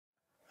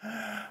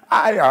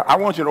I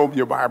want you to open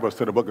your Bibles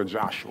to the book of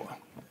Joshua.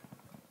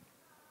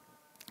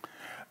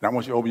 And I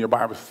want you to open your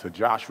Bibles to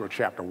Joshua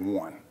chapter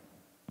 1.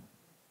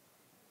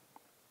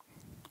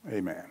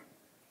 Amen.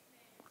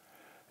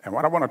 And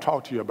what I want to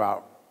talk to you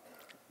about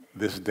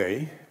this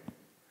day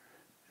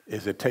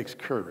is it takes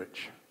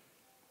courage.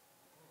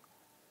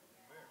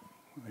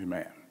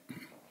 Amen.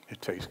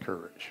 It takes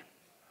courage.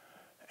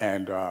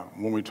 And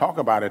when we talk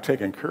about it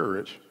taking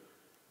courage,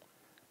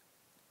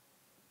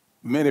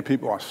 many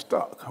people are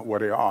stuck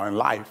where they are in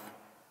life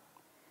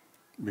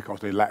because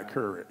they lack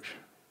courage.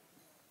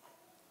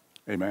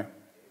 Amen.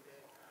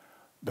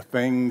 The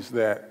things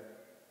that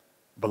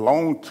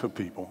belong to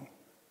people,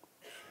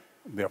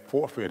 they're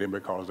forfeiting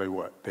because they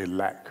what? They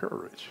lack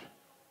courage.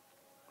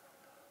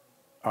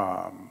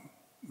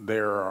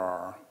 There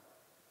are,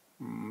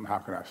 how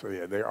can I say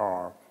it? There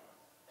are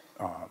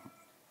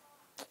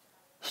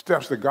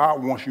steps that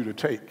God wants you to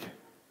take.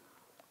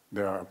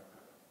 There are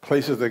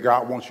places that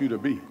God wants you to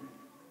be.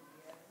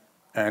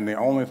 And the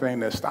only thing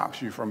that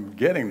stops you from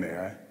getting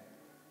there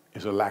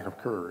is a lack of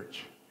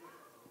courage.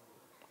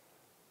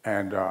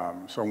 And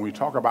so when we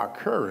talk about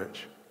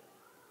courage,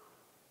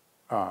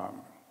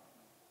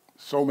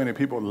 so many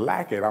people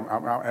lack it.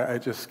 I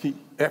just keep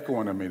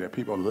echoing to me that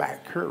people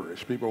lack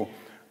courage. People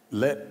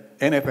let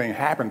anything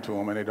happen to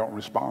them and they don't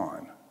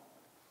respond.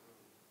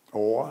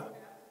 Or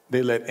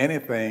they let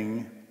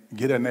anything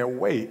get in their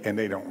way and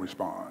they don't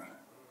respond.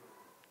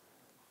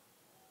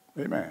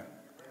 Amen.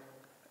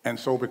 And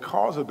so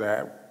because of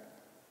that,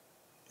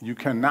 you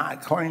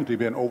cannot claim to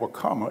be an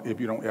overcomer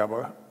if you don't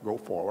ever go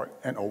forward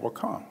and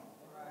overcome.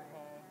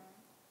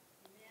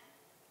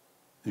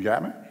 You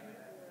got me?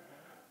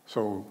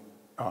 So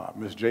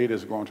Ms. Jada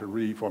is going to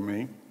read for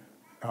me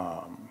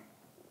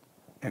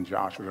in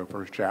Joshua, the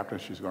first chapter.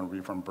 She's going to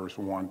read from verse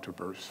 1 to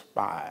verse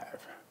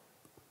 5.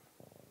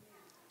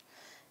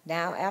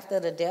 Now after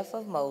the death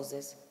of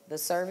Moses, the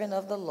servant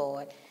of the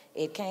Lord,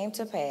 it came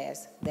to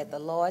pass that the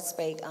Lord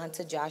spake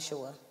unto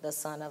Joshua, the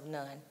son of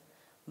Nun.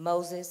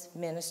 Moses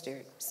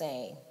ministered,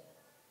 saying,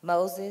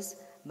 Moses,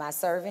 my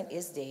servant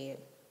is dead.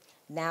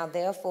 Now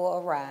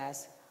therefore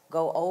arise,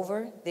 go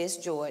over this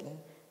Jordan,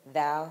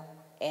 thou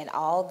and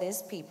all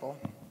this people,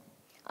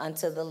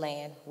 unto the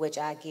land which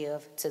I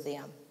give to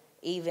them,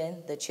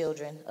 even the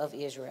children of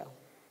Israel.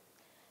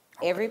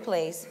 Every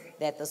place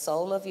that the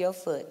sole of your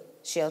foot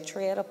shall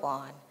tread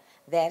upon,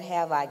 that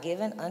have I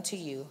given unto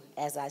you,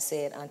 as I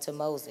said unto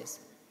Moses.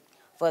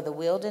 For the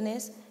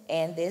wilderness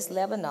and this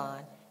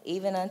Lebanon,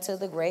 even unto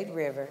the great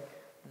river,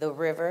 the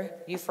river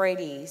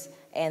Euphrates,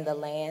 and the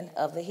land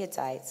of the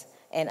Hittites,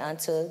 and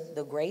unto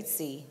the great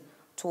sea,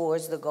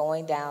 towards the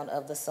going down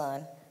of the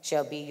sun,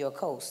 shall be your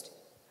coast.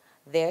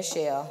 There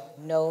shall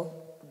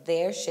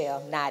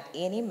not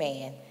any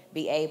man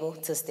be able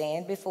to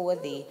stand before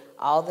thee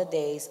all the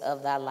days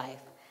of thy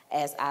life.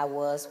 As I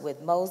was with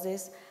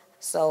Moses,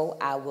 so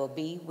I will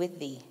be with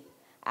thee.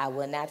 I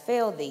will not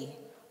fail thee,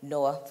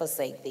 nor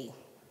forsake thee.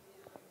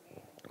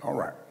 All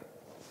right.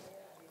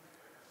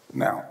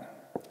 Now,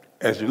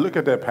 as you look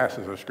at that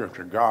passage of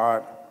Scripture,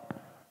 God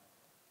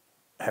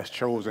has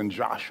chosen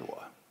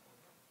Joshua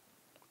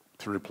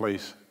to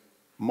replace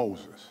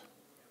Moses.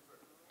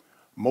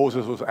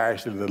 Moses was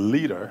actually the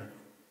leader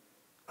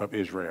of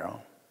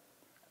Israel,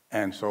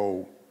 and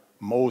so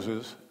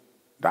Moses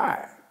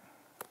died.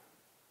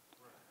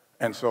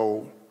 And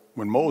so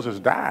when Moses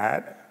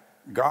died,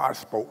 God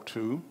spoke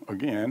to,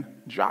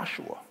 again,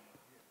 Joshua.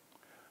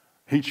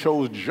 He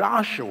chose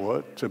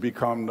Joshua to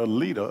become the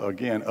leader,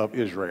 again, of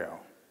Israel.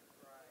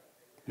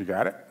 You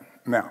got it?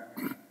 Now,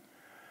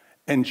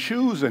 in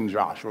choosing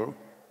Joshua,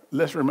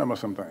 let's remember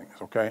some things,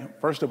 okay?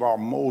 First of all,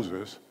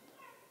 Moses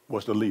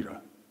was the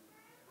leader.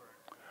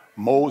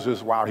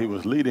 Moses, while he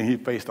was leading, he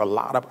faced a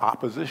lot of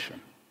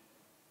opposition,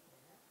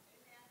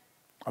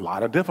 a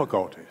lot of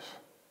difficulties,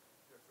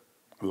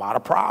 a lot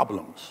of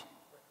problems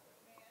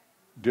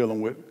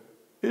dealing with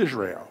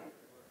Israel.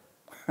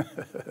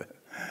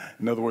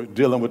 In other words,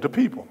 dealing with the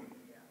people.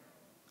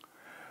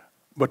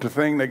 But the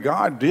thing that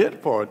God did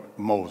for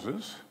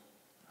Moses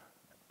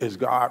is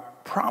God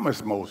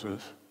promised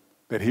Moses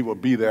that he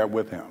would be there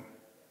with him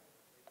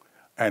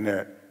and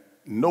that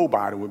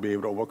nobody would be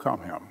able to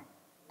overcome him.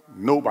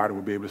 Nobody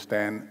would be able to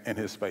stand in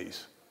his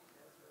face.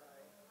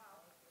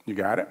 You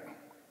got it?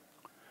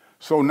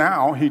 So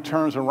now he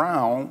turns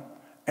around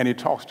and he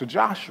talks to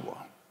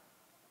Joshua.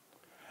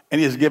 And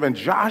he has given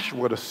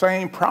Joshua the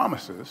same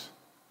promises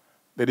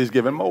that he's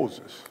given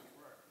Moses.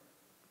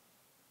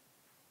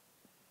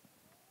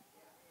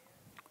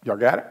 Y'all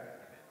got it?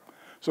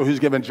 So he's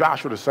given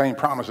Joshua the same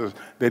promises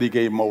that he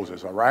gave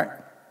Moses, all right?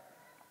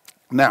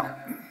 Now,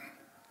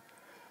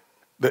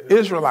 the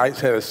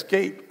Israelites had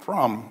escaped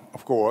from,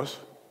 of course,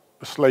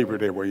 the slavery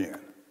they were in,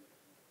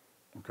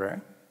 okay?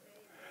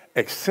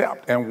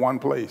 Except in one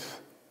place.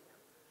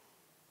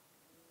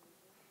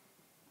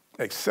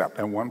 Except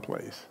in one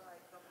place.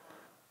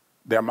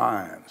 Their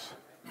minds.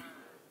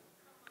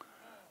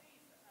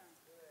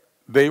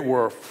 They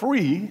were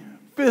free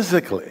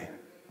physically,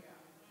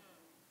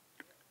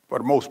 for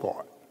the most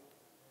part.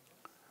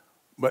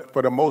 But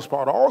for the most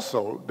part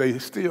also, they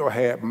still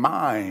had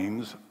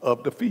minds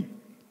of defeat.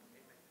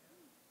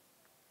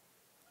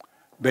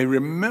 They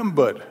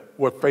remembered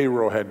what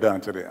Pharaoh had done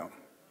to them.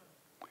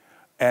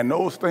 And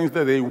those things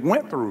that they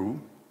went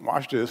through,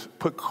 watch this,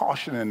 put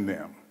caution in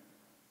them.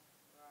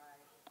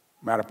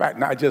 Matter of fact,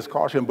 not just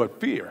caution,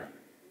 but fear.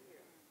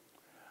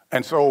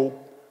 And so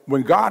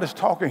when God is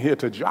talking here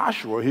to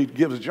Joshua, he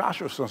gives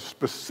Joshua some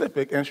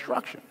specific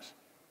instructions.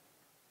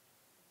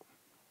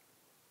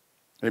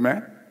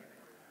 Amen?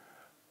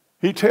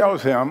 He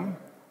tells him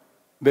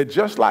that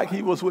just like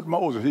he was with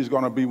Moses, he's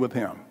going to be with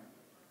him.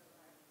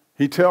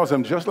 He tells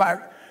him just like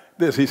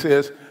this. He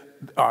says,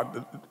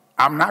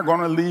 I'm not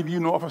going to leave you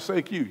nor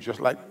forsake you, just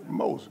like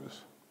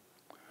Moses.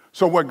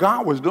 So what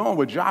God was doing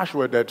with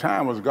Joshua at that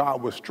time was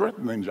God was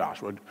strengthening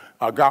Joshua.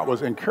 God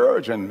was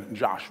encouraging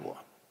Joshua.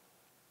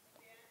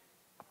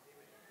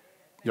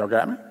 Y'all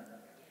got me?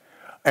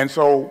 And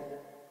so,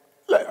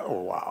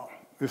 oh wow,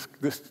 this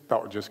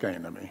thought just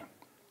came to me.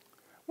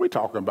 We're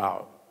talking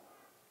about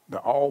the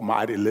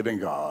almighty living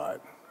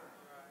God,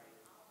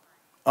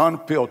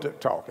 unfiltered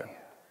talking.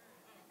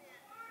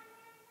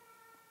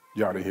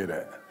 Y'all to hear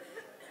that?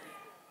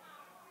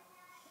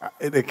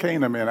 It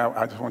came to me, and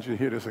I just want you to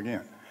hear this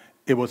again.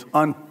 It was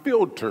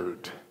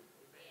unfiltered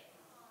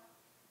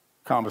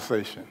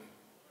conversation.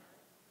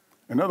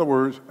 In other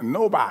words,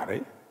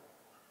 nobody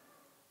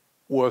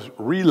was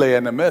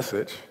relaying the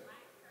message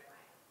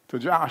to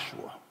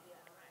Joshua.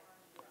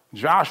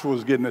 Joshua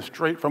was getting it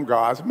straight from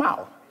God's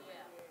mouth.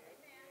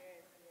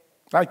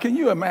 Like, can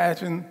you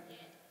imagine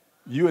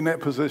you in that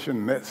position,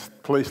 in that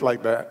place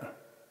like that,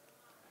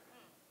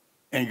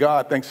 and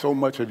God thinks so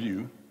much of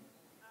you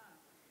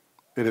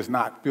that it's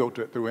not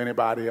filtered through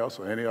anybody else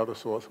or any other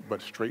source,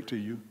 but straight to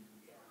you?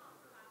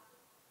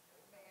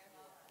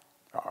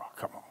 Oh,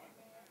 come on.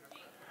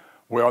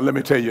 Well, let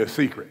me tell you a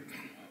secret.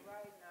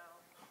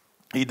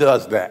 He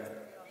does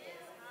that.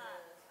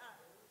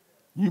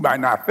 You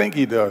might not think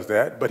he does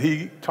that, but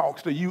he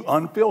talks to you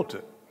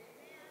unfiltered.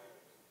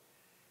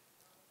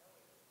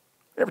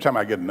 Every time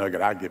I get a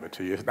nugget, I give it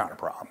to you. It's not a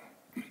problem.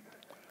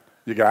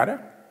 You got it?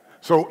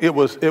 So it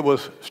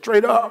was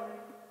straight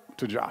up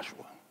to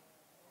Joshua.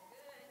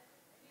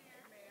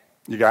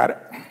 You got it?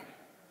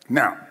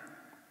 Now,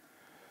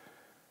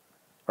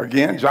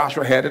 again,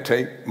 Joshua had to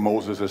take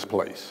Moses'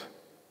 place.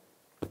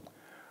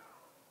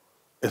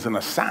 It's an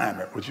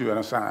assignment. What you an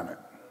assignment?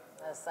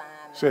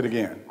 Assignment. Say it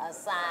again.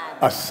 Assignment.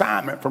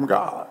 Assignment from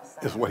God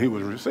is what he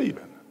was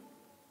receiving.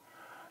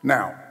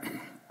 Now,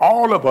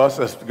 all of us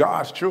as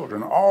God's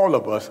children, all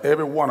of us,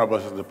 every one of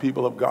us as the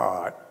people of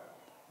God,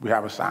 we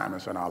have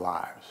assignments in our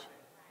lives.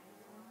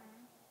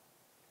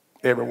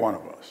 Every one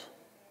of us.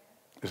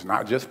 It's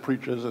not just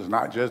preachers, it's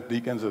not just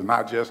deacons, it's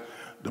not just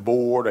the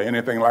board or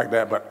anything like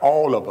that, but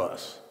all of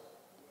us.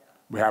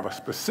 We have a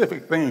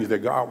specific things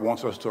that God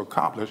wants us to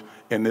accomplish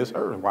in this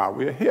earth while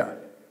we're here.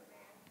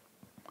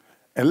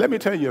 And let me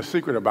tell you a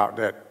secret about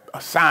that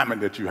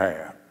assignment that you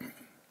have.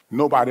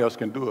 Nobody else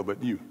can do it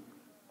but you.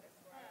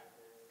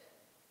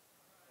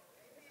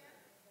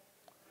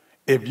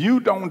 If you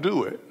don't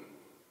do it,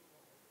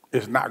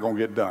 it's not going to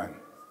get done.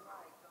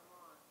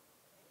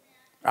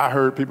 I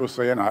heard people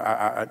saying,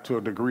 to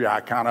a degree,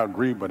 I kind of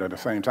agree, but at the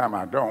same time,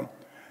 I don't.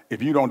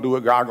 If you don't do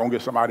it, God's going to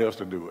get somebody else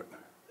to do it.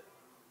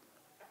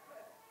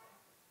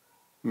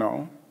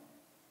 No.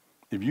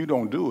 If you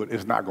don't do it,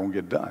 it's not going to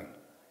get done.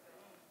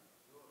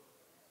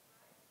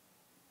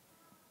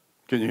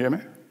 Can you hear me?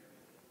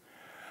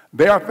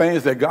 There are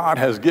things that God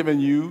has given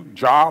you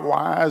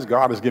job-wise,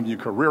 God has given you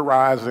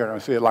career-wise, I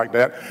say it like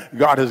that,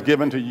 God has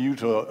given to you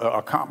to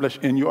accomplish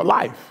in your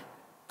life.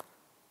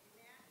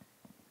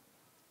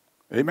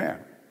 Amen.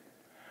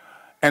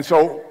 And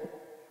so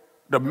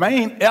the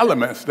main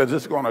elements that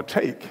it's going to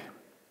take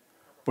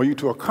for you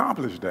to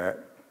accomplish that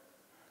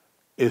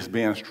is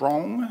being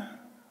strong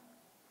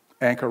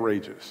and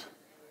courageous.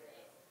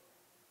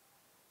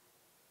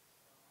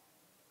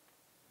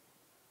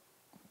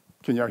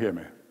 Can y'all hear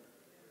me?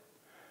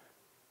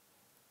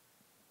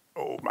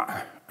 Oh,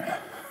 my.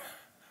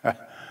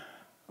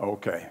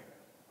 Okay.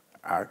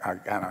 I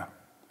kind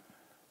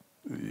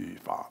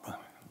of, Father.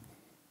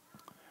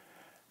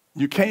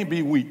 You can't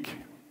be weak.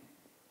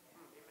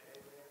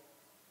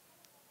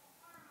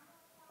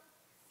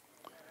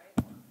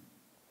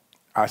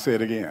 I say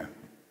it again.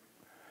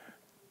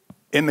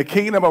 In the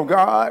kingdom of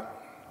God,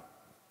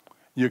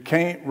 you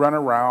can't run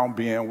around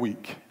being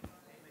weak.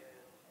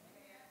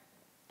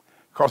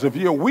 Because if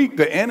you're weak,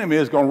 the enemy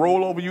is going to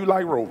roll over you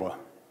like Rover.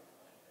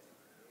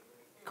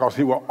 Because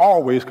he will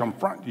always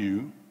confront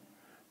you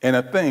in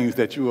the things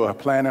that you are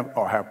planning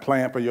or have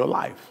planned for your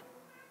life.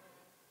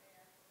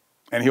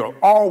 And he'll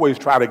always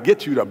try to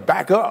get you to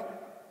back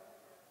up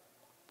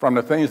from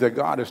the things that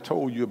God has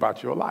told you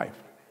about your life.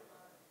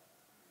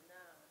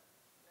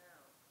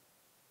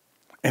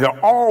 And he'll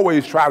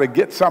always try to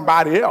get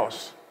somebody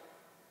else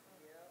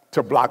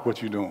to block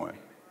what you're doing.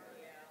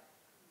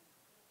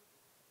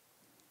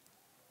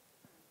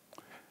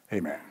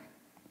 Amen.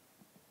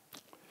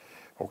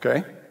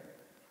 Okay?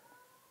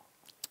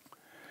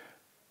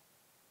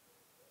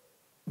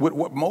 with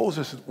what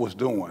Moses was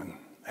doing,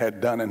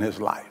 had done in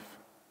his life,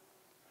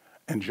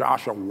 and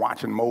Joshua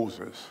watching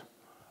Moses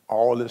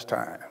all this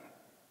time,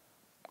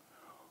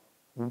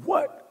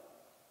 what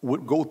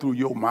would go through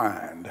your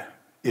mind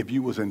if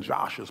you was in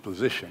Joshua's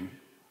position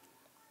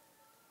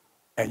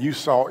and you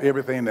saw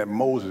everything that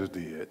Moses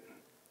did,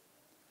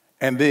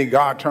 and then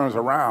God turns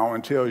around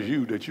and tells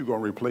you that you're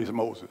going to replace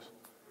Moses?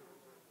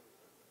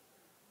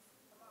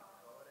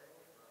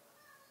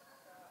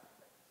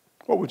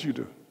 What would you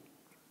do?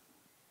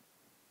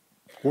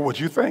 What would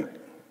you think?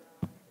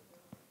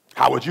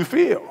 How would you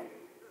feel?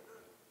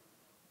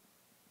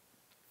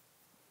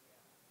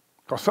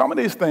 Because some of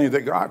these things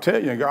that God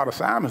tells you and God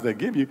assignments they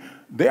give you,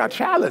 they are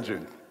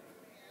challenging.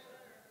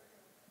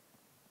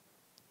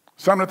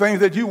 Some of the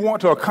things that you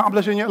want to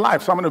accomplish in your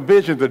life, some of the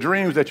visions, the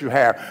dreams that you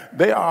have,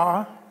 they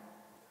are,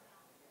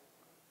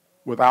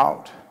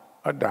 without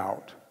a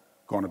doubt,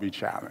 going to be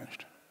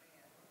challenged.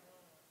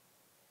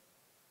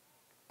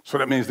 So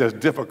that means there's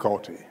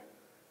difficulty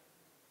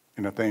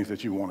in the things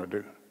that you want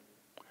to do.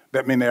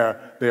 That means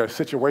there are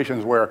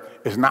situations where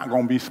it's not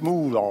going to be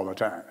smooth all the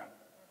time.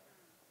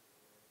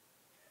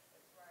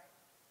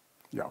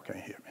 Y'all can't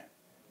hear me.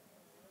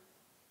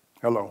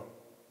 Hello.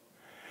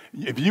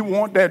 If you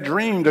want that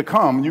dream to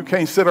come, you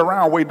can't sit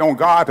around waiting on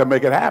God to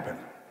make it happen.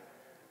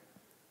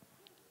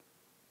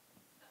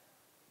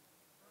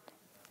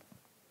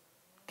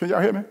 Can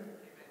y'all hear me?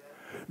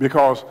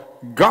 Because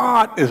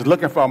God is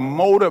looking for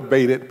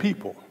motivated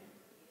people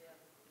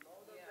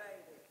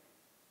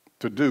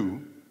to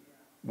do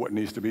what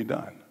needs to be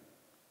done.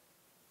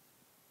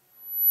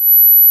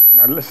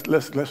 Now let's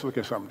look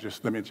at something.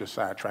 Let me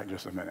sidetrack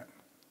just a minute.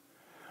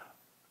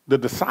 The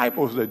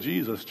disciples that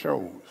Jesus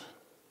chose,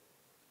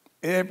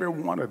 every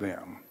one of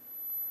them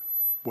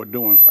were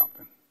doing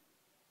something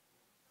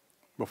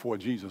before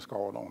Jesus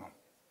called on them.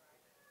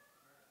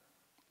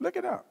 Look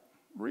it up.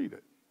 Read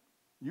it.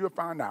 You'll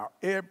find out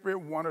every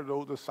one of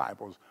those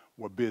disciples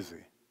were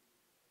busy.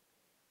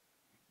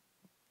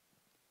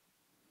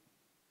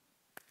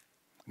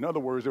 In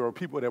other words, there were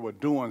people that were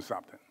doing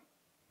something.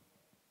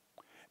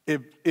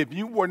 If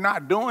you were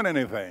not doing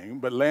anything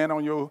but laying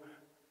on your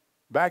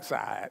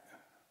backside,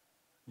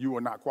 you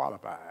were not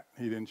qualified.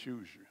 He didn't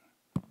choose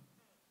you.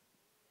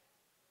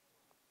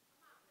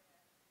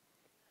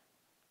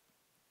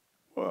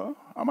 Well,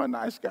 I'm a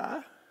nice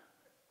guy.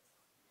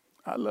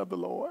 I love the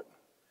Lord.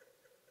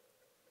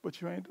 But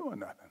you ain't doing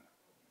nothing.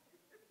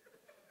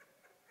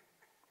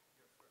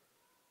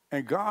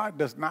 And God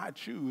does not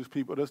choose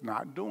people that's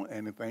not doing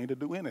anything to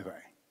do anything.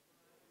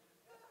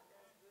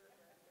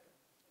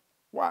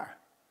 Why?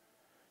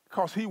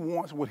 Because he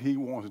wants what he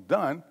wants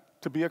done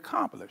to be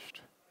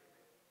accomplished.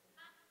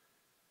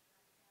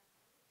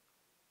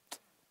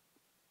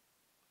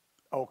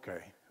 Okay,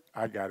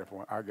 I got it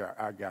for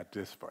I got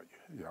this for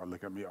you. Y'all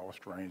look at me all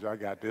strange. I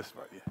got this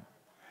for you.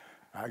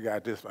 I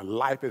got this for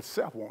life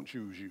itself won't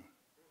choose you.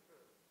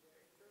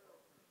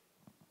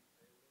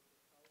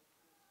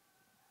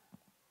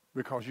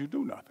 Because you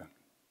do nothing.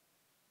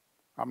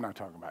 I'm not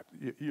talking about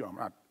you. I'm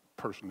not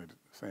personally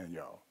saying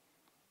y'all,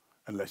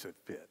 unless it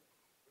fit.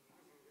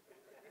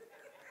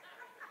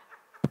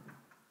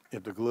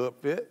 If the glove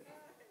fit,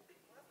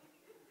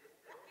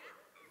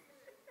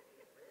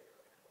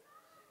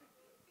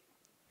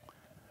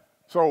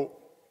 so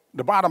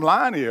the bottom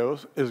line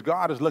is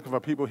God is looking for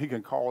people he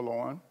can call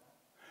on.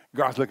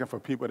 God's looking for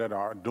people that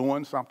are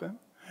doing something.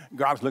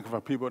 God's looking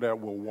for people that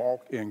will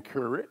walk in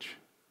courage.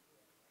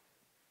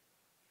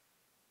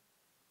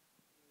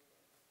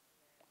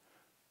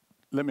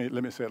 Let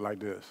me say it like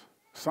this.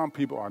 Some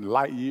people are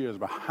light years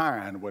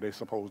behind where they're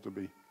supposed to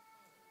be.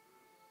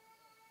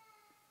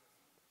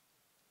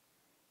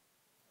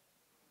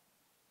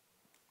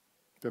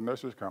 The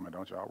nurse's coming,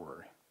 don't y'all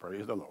worry.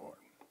 Praise the Lord.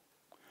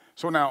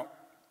 So now,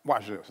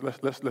 watch this.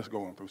 Let's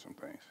go on through some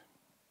things.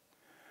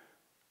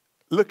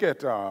 Look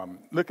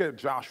at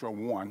Joshua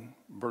 1,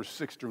 verse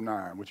 6 through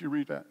 9. Would you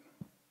read that?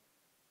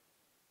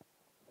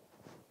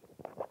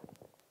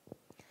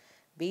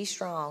 Be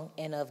strong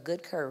and of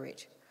good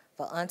courage,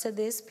 for unto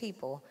this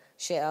people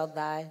shall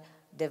thou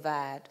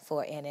divide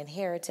for an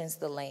inheritance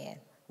the land,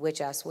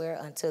 which I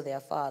swear unto their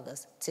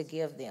fathers to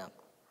give them.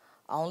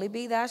 Only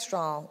be thou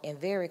strong and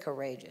very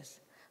courageous,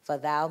 for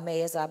thou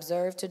mayest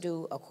observe to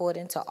do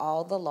according to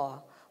all the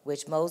law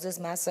which Moses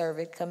my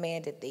servant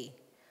commanded thee.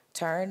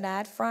 Turn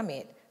not from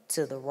it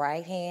to the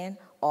right hand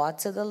or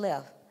to the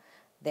left,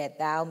 that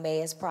thou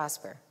mayest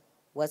prosper,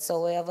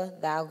 whatsoever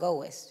thou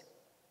goest.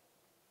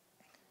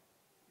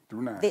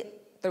 Through 9.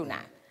 Through 9.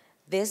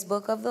 This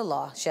book of the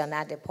law shall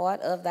not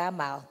depart of thy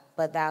mouth,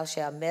 but thou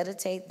shalt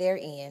meditate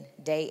therein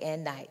day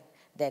and night,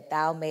 that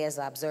thou mayest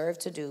observe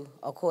to do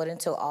according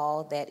to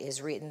all that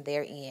is written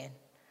therein.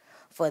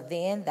 For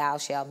then thou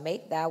shalt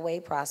make thy way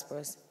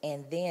prosperous,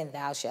 and then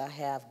thou shalt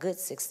have good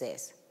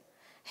success.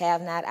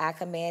 Have not I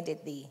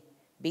commanded thee?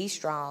 Be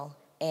strong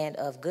and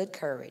of good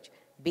courage.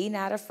 Be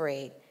not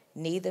afraid,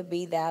 neither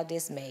be thou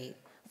dismayed,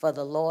 for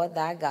the Lord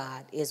thy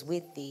God is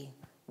with thee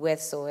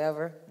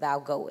whithersoever thou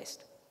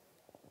goest.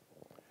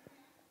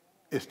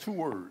 It's 2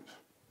 words.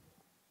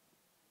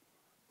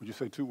 Would you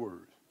say 2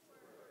 words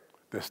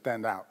that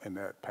stand out in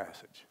that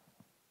passage?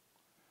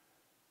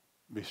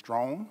 Be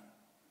strong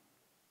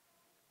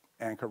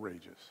and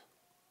courageous.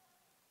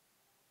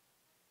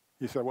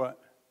 He said what?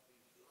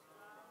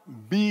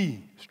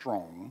 Be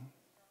strong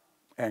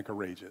and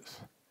courageous.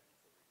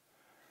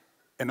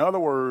 In other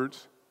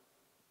words,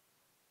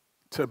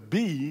 to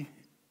be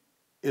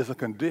is a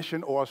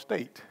condition or a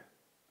state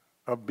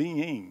of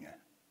being.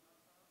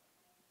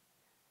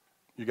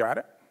 You got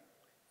it?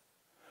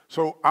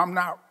 So I'm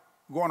not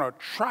going to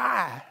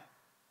try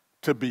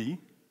to be.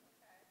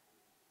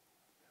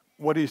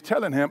 What he's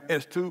telling him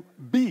is to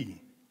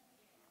be.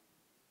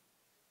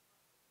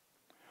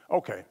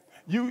 Okay,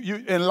 you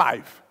in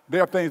life,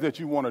 there are things that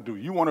you want to do.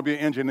 You want to be an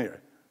engineer,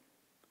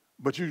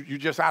 but you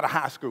just out of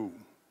high school.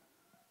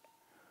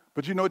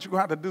 But you know what you're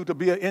going to have to do to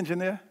be an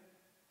engineer?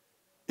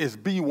 Is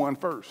be one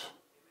first.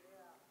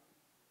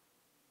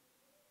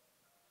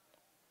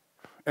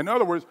 In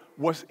other words,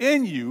 what's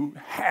in you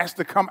has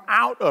to come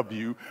out of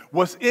you.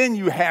 What's in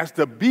you has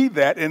to be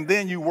that, and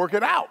then you work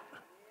it out.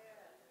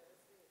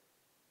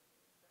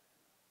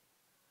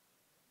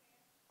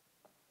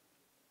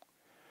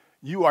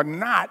 You are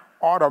not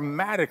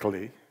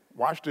automatically,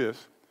 watch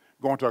this,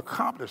 going to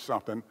accomplish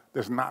something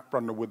that's not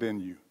from the within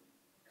you.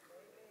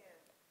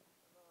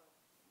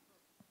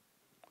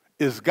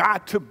 It's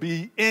got to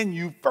be in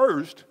you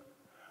first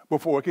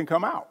before it can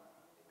come out.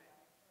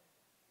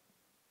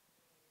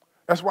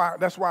 That's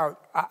why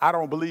I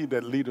don't believe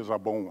that leaders are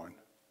born.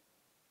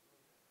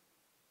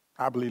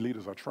 I believe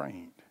leaders are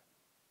trained.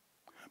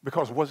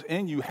 Because what's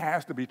in you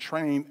has to be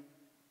trained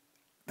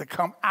to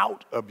come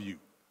out of you.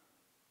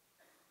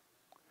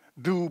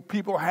 Do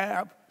people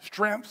have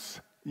strengths?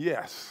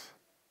 Yes.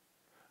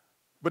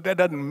 But that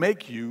doesn't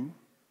make you,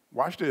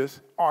 watch this,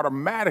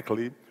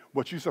 automatically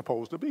what you're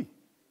supposed to be.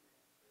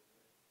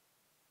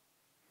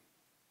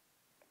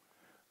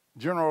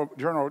 General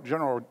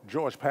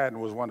George Patton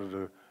was one of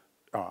the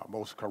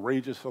most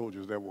courageous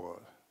soldiers there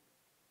was.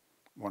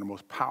 One of the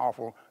most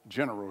powerful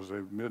generals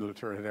the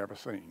military had ever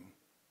seen.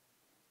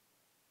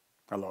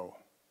 Hello.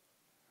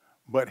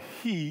 But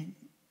he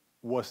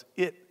was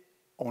it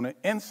on the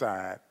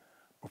inside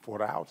before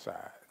the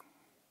outside.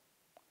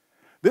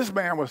 This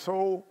man was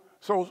so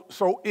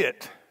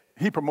it,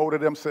 he promoted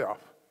himself.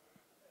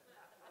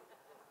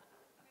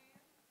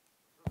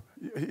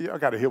 I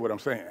got to hear what I'm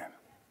saying.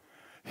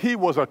 He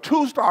was a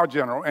 2-star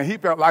general, and he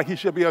felt like he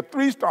should be a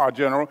 3-star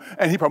general,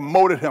 and he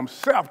promoted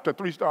himself to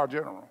 3-star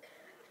general.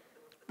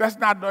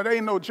 That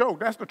ain't no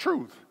joke. That's the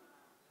truth.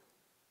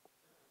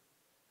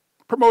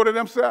 Promoted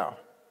himself.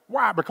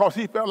 Why? Because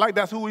he felt like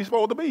that's who he's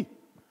supposed to be.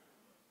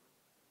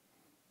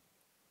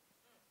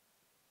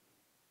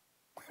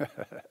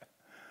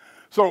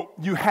 So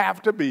you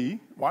have to be,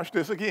 watch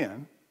this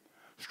again,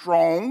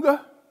 strong.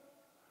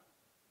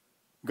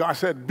 God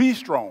said, be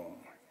strong.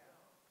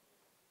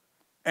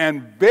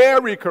 And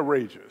very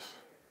courageous.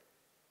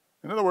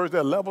 In other words,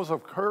 there are levels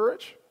of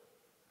courage.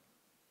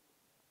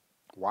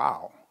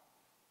 Wow.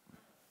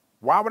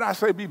 Why would I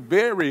say be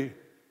very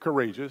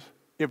courageous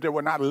if there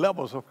were not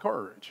levels of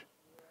courage?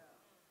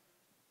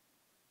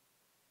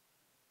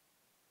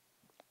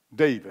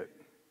 David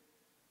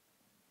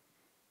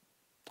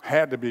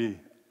had to be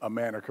a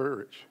man of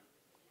courage.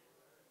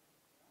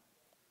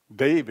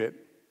 David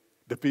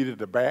defeated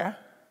the bear,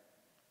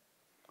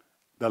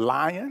 the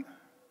lion,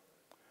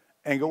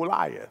 and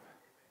Goliath.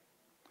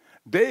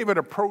 David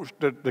approached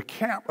the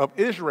camp of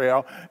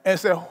Israel and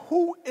said,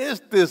 who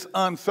is this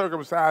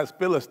uncircumcised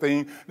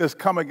Philistine that's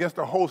come against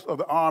the host of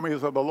the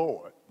armies of the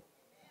Lord?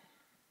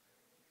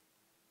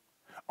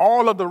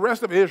 All of the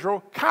rest of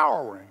Israel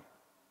cowering,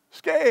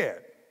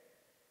 scared.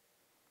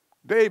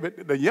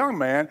 David, the young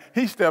man,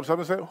 he steps up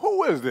and says,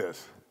 who is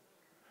this?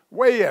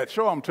 Where you at?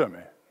 Show him to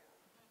me.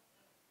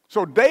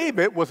 So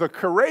David was a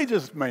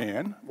courageous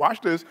man, watch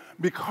this,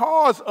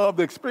 because of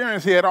the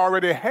experience he had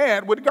already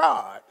had with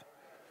God.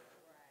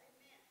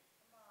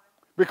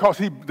 Because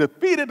he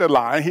defeated the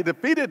lion, he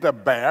defeated the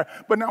bear,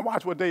 but now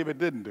watch what David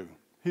didn't do.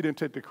 He didn't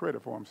take the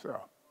credit for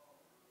himself.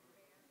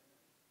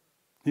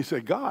 He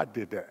said, God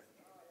did that.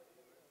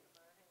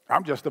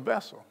 I'm just a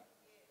vessel.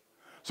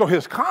 So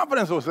his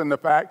confidence was in the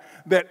fact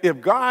that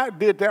if God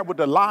did that with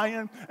the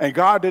lion and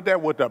God did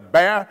that with the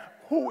bear,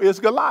 who is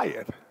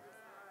Goliath?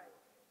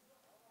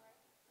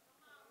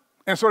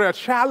 And so there are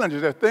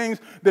challenges, there are things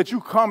that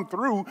you come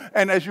through,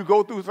 and as you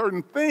go through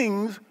certain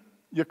things,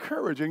 your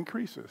courage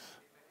increases.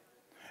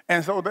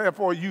 And so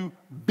therefore you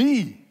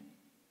be.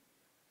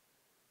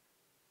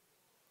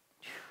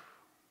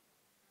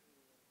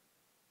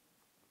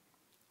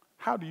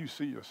 How do you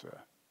see yourself?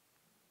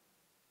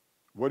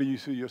 What do you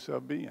see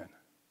yourself being?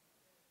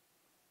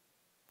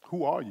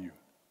 Who are you?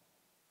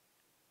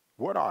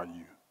 What are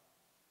you?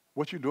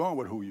 What you doing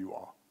with who you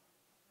are?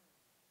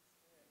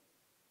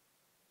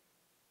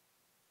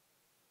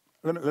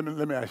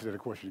 Let me ask you that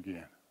question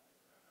again.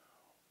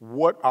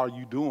 What are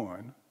you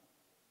doing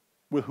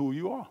with who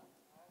you are?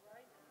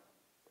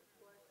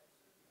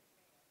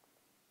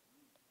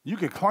 You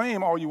can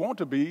claim all you want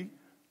to be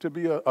a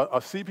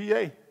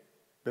CPA.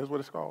 That's what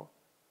it's called.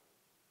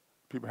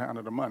 People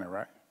handle the money,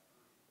 right?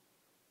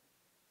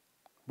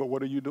 But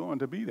what are you doing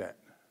to be that?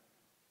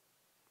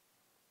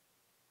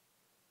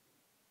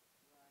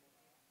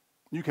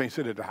 You can't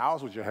sit at the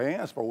house with your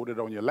hands folded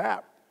on your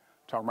lap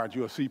talking about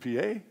you're a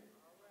CPA.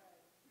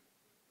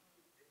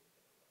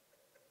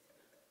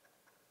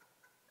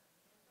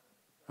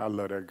 I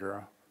love that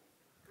girl.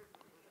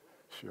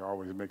 She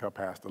always make her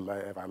pastor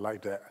laugh. I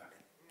like that.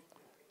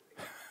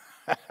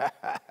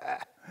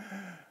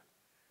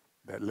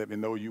 That let me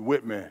know you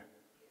with me.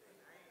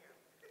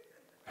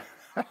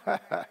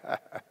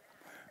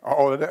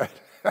 All of that.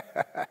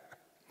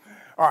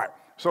 All right.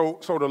 So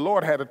the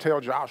Lord had to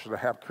tell Joshua to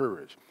have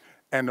courage.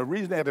 And the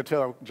reason they had to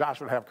tell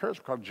Joshua to have courage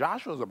because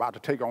Joshua was about to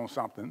take on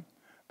something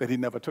that he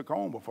never took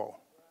on before.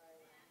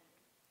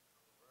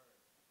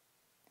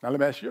 Now let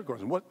me ask you a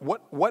question.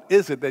 What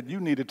is it that you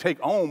need to take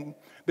on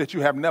that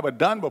you have never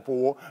done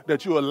before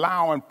that you're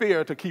allowing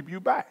fear to keep you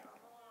back?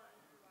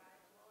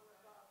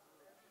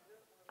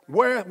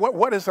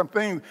 What is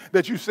something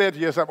that you said to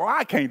yourself, well,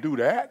 I can't do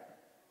that?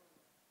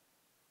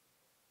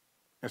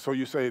 And so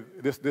you say,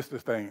 this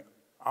thing,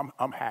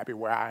 I'm happy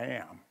where I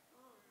am.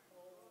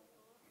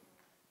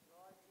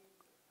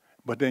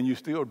 But then you're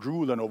still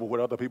drooling over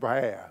what other people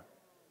have.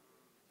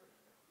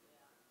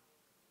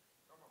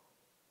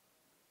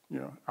 You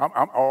know,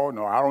 oh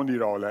no, I don't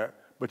need all that.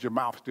 But your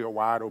mouth's still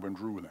wide open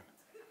drooling.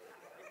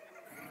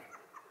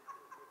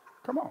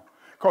 Come on.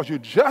 Because you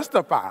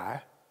justify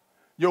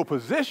your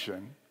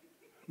position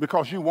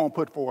because you won't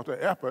put forth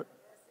the effort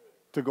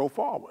to go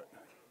forward.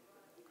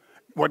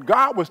 What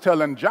God was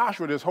telling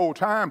Joshua this whole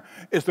time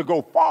is to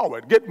go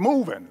forward, get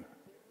moving.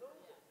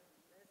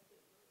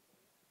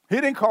 He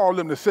didn't call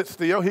them to sit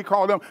still. He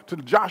called them to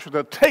Joshua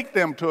to take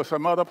them to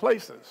some other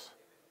places.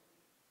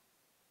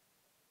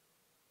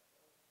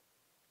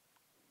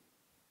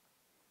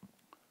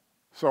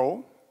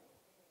 So,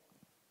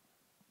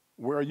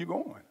 where are you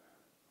going?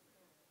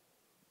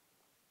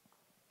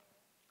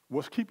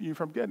 What's keeping you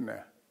from getting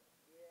there?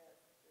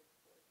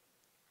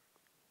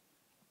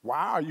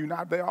 Why are you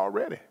not there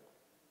already?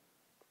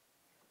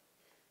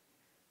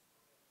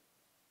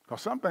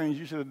 Because some things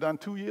you should have done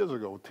 2 years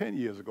ago, 10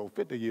 years ago,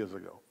 50 years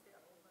ago,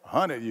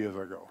 100 years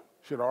ago.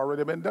 Should have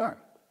already been done.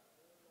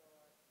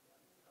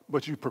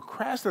 But you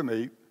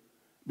procrastinate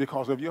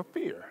because of your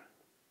fear.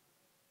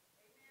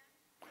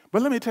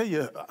 But let me tell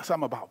you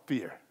something about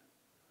fear.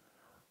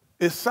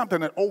 It's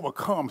something that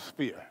overcomes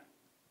fear,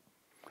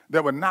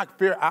 that would knock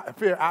fear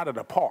out of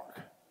the park.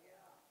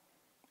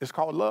 It's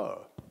called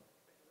love.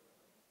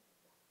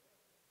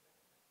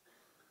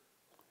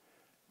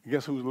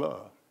 Guess who's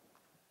love?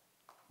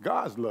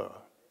 God's love.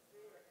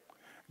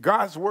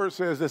 God's word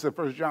says this in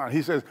 1 John.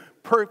 He says,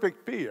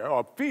 perfect fear,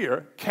 or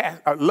fear,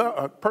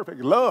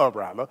 perfect love,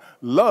 rather,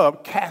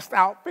 love casts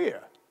out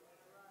fear.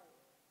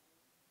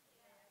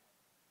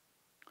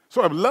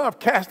 So if love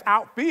casts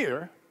out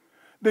fear,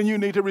 then you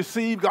need to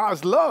receive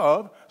God's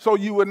love so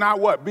you would not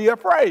what? Be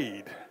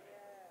afraid.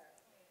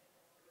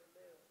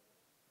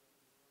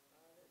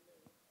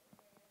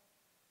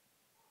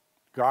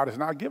 God has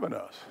not given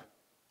us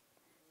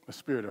a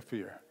spirit of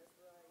fear,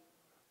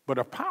 but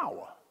of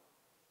power,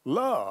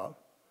 love,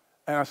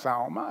 and a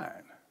sound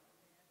mind.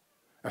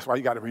 That's why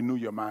you got to renew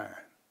your mind.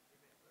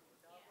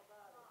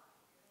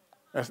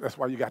 That's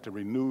why you got to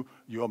renew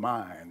your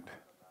mind.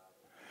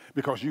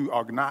 Because you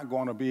are not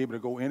going to be able to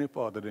go any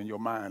further than your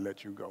mind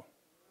lets you go.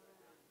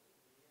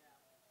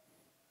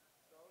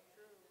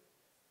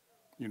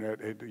 You know,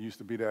 it used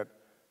to be that,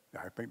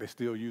 I think they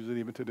still use it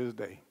even to this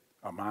day.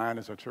 A mind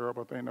is a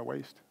terrible thing to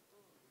waste.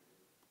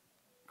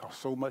 Because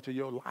so much of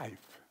your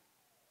life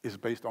is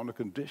based on the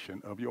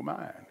condition of your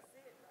mind.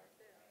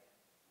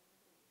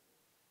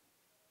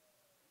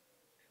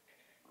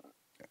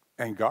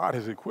 And God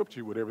has equipped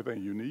you with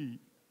everything you need.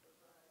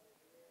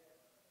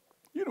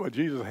 You know what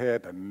Jesus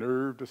had the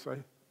nerve to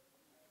say?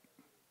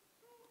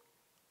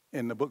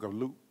 In the book of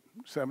Luke,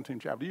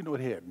 17th chapter, you know what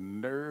he had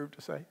nerve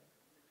to say?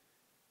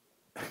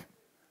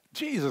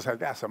 Jesus has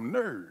got some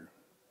nerve.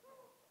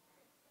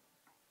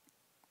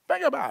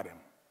 Think about him.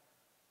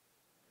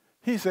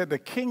 He said the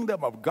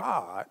kingdom of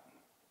God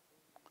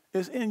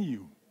is in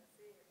you.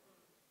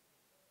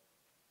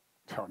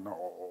 Oh,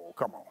 no,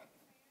 come on.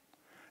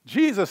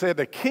 Jesus said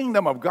the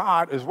kingdom of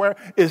God is where?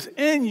 Is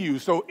in you.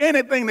 So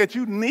anything that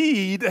you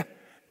need,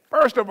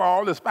 first of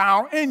all, is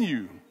found in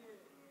you.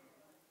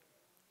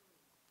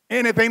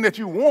 Anything that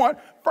you want,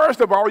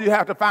 first of all, you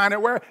have to find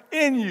it where?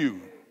 In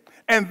you.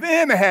 And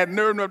then they had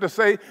nerve enough to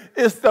say,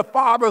 it's the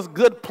Father's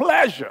good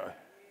pleasure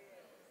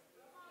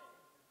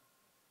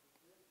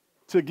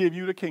to give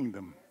you the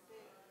kingdom.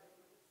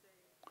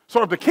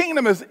 So if the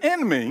kingdom is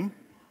in me,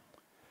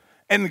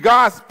 and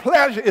God's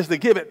pleasure is to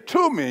give it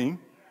to me,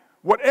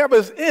 whatever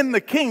is in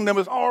the kingdom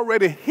is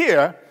already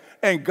here,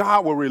 and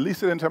God will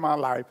release it into my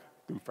life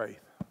through faith.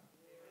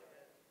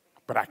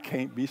 But I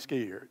can't be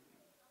scared.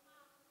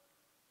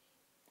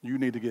 You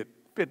need to get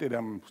 50 of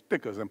them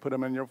stickers and put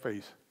them in your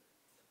face.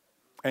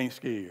 Ain't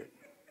scared.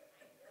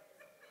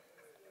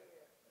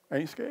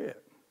 Ain't scared.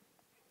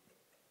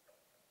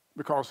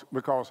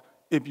 Because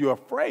if you're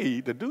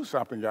afraid to do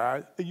something,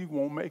 guys, you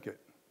won't make it.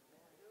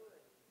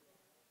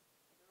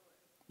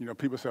 You know,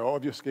 people say, oh,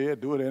 if you're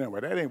scared, do it anyway.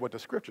 That ain't what the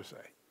scripture say.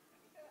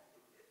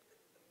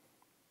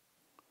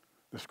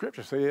 The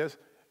scripture says,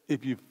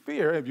 if you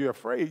fear, if you're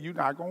afraid, you're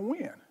not going to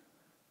win.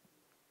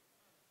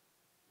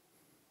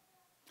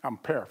 I'm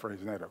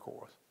paraphrasing that, of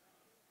course.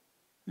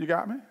 You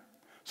got me?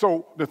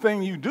 So the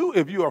thing you do,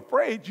 if you're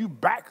afraid, you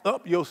back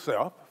up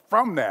yourself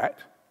from that,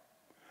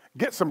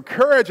 get some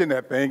courage in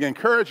that thing,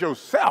 encourage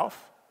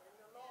yourself.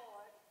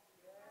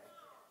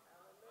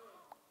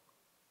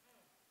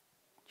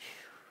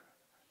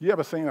 You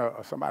ever seen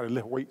somebody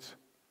lift weights,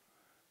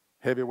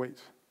 heavy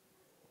weights?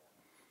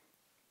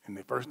 And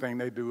the first thing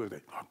they do is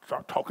they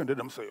start talking to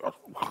themselves.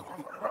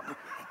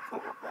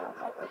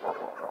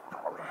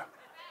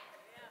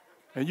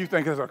 And you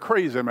think it's a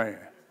crazy man.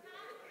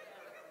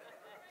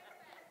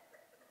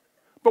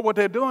 But what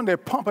they're doing, they're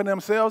pumping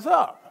themselves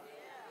up.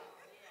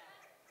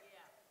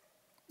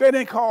 They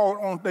didn't call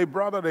on their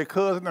brother, their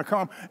cousin to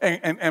come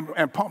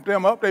and pump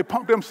them up. They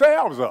pump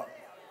themselves up.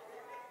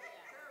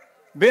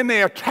 Then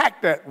they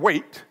attack that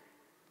weight,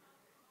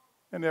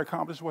 and they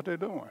accomplish what they're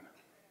doing.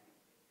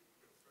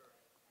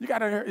 You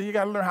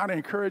gotta learn how to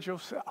encourage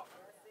yourself.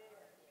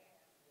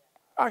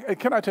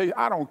 Can I tell you,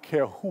 I don't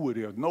care who it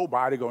is.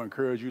 Nobody gonna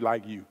encourage you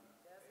like you.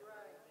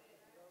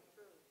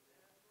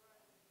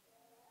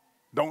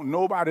 Don't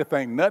nobody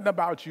think nothing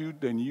about you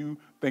than you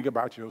think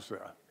about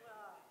yourself.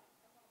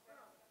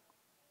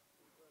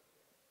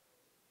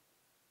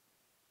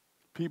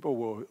 People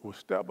will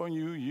step on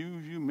you,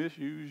 use you,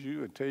 misuse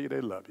you, and tell you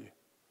they love you.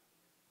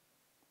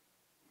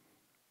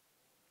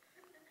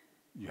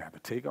 You have to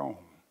take on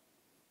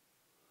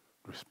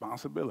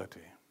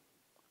responsibility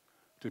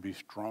to be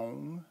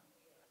strong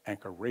and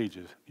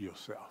courageous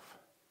yourself.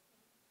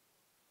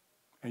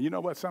 And you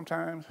know what?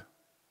 Sometimes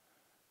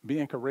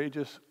being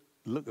courageous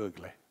look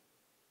ugly.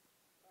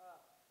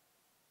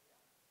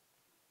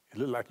 It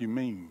look like you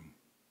mean.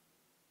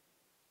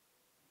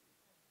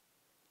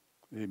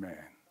 Amen.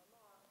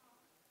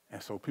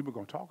 And so people are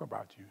going to talk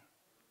about you.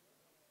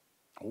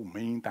 Oh,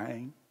 mean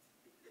thing.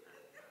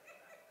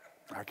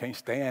 I can't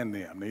stand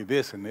them. They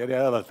this and they the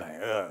other thing.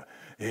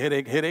 Here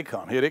they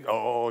come.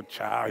 Oh,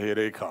 child, here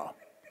they come.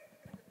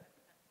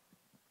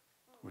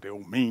 With their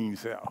old mean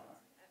self.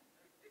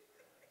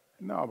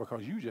 No,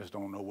 because you just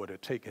don't know what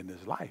it takes in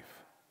this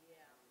life.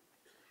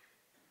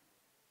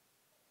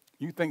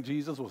 You think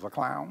Jesus was a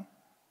clown?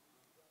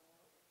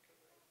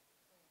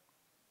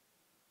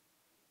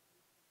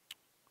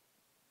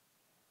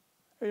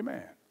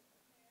 Amen.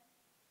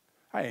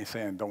 I ain't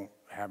saying don't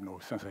have no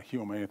sense of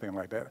humor or anything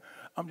like that.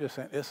 I'm just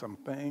saying there's some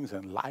things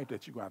in life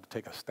that you're going to have to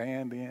take a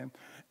stand in,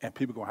 and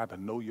people are going to have to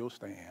know your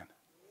stand.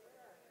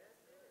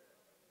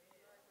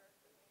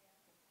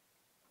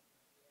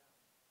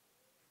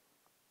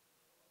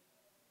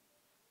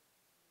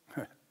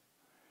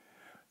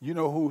 You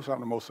know who some of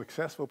the most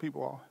successful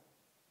people are?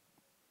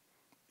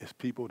 It's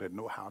people that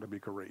know how to be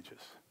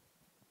courageous.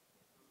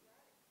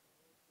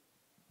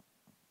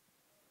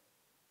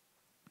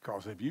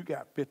 Because if you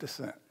got 50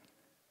 cents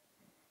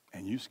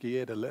and you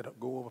scared to let it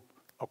go of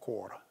a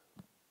quarter,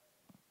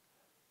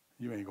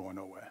 you ain't going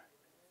nowhere.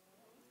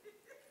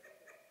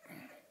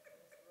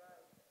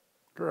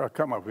 Girl,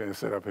 come up here and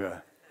sit up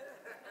here.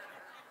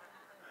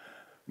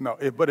 No,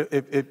 but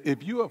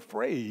if you're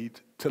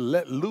afraid to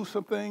let loose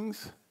some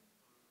things,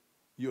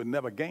 you'll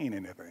never gain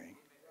anything.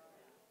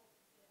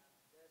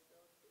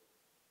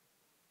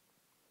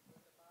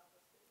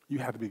 You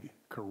have to be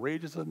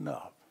courageous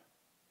enough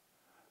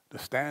to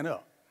stand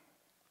up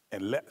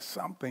and let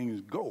some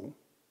things go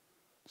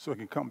so it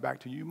can come back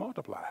to you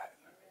multiplied.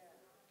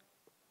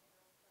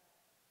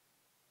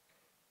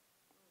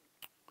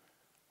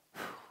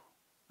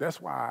 That's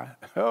why,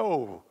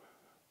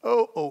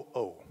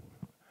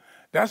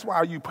 That's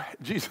why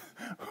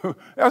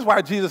that's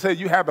why Jesus said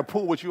you have to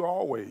pull with you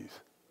always.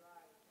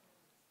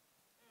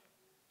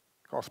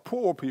 Because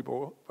poor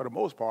people, for the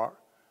most part,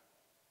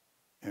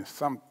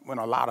 when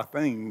a lot of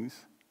things,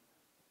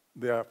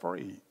 they're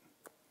afraid.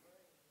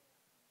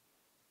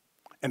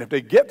 And if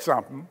they get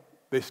something,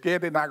 they're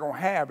scared they're not going to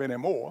have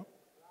anymore,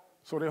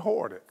 so they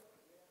hoard it.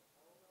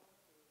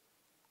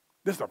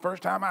 This is the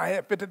first time I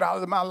had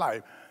 $50 in my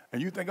life,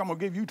 and you think I'm going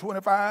to give you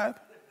 25?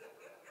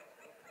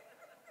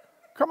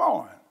 Come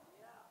on.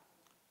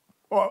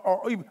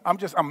 Or even,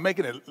 I'm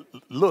making it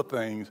little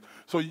things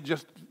so you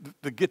just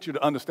to get you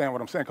to understand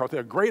what I'm saying, because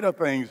there are greater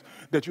things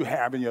that you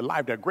have in your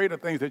life. There are greater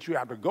things that you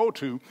have to go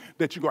to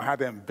that you're going to have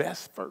to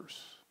invest first.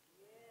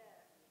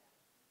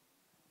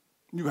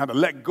 You have to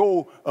let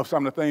go of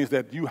some of the things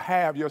that you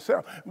have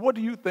yourself. What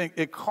do you think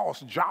it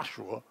cost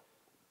Joshua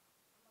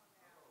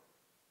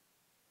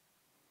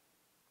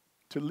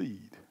to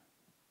lead?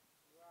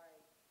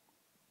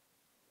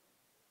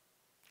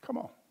 Come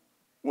on.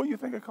 What do you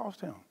think it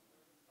cost him?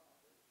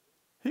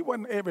 He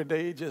wasn't every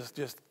day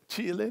just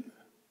chilling.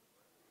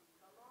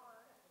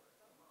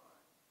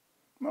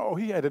 No,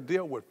 he had to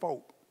deal with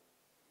folk.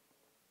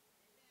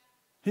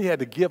 He had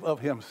to give of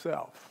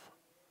himself.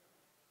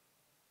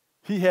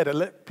 He had to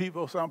let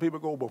some people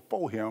go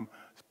before him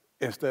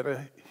instead of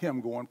him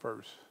going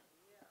first.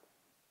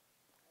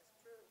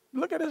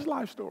 Look at his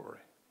life story.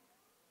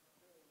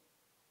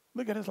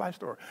 Look at his life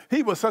story.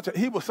 He was such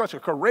a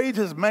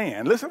courageous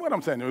man. Listen to what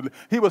I'm saying.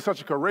 He was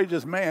such a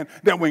courageous man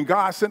that when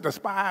God sent the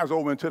spies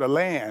over into the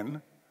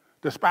land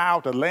to spy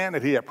out the land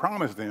that he had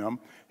promised them,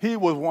 he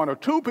was one of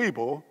 2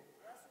 people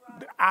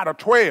out of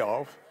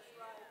 12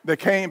 that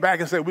came back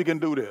and said, we can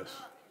do this.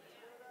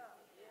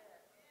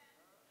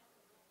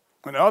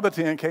 And the other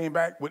 10 came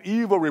back with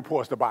evil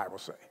reports, the Bible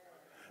say.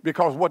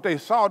 Because what they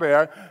saw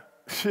there,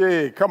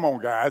 come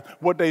on, guys.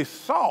 What they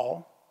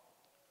saw,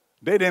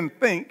 they didn't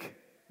think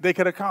they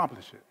could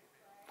accomplish it.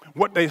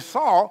 What they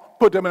saw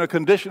put them in a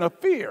condition of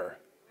fear.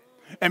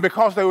 And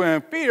because they were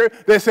in fear,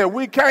 they said,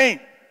 we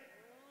can't.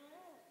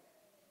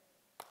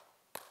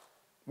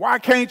 Why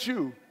can't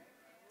you?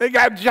 They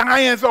got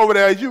giants over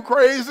there. Are you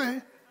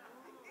crazy?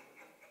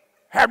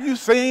 Have you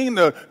seen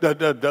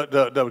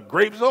the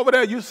grapes over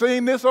there? You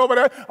seen this over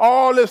there?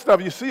 All this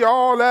stuff. You see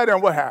all that,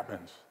 and what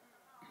happens?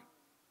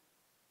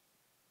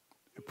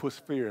 It puts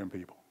fear in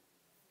people.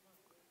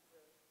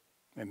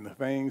 And the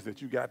things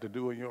that you got to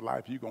do in your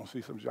life, you're going to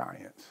see some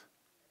giants.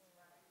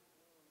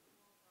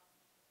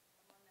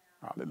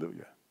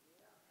 Hallelujah.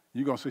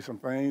 You're going to see some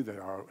things that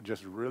are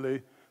just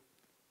really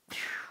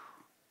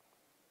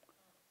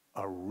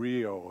a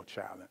real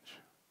challenge.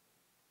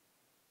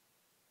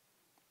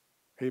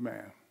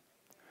 Amen.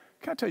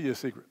 Can I tell you a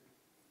secret?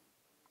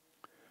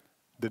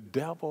 The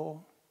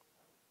devil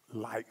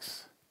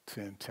likes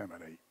to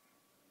intimidate.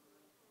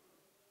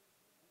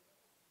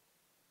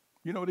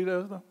 You know what he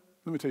does, though?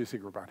 Let me tell you a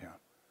secret about him.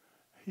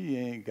 He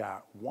ain't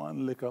got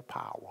one lick of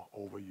power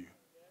over you.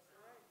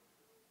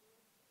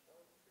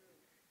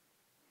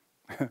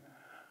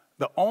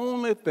 The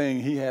only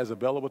thing he has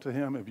available to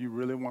him, if you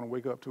really want to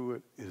wake up to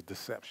it, is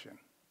deception.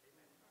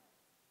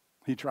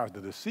 He tries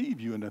to deceive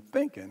you into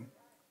thinking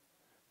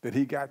that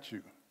he got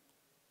you.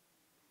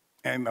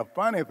 And the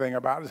funny thing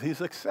about it is he's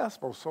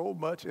successful so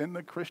much in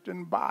the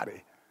Christian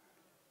body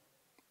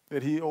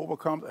that he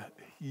overcomes.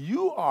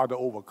 You are the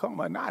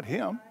overcomer, not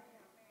him.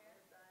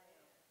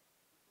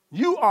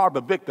 You are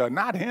the victor,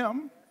 not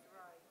him.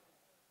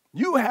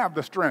 You have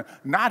the strength,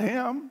 not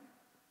him.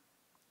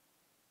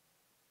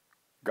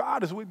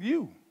 God is with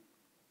you.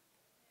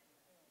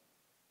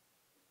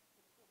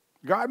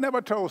 God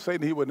never told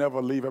Satan he would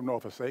never leave him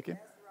nor forsake him.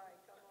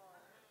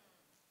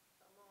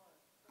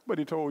 But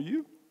he told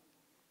you.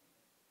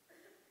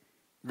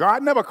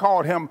 God never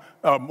called him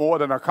more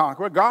than a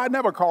conqueror. God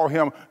never called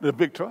him the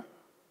victor.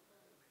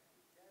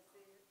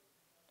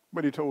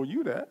 But he told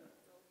you that.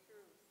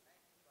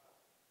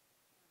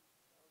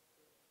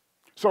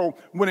 So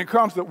when it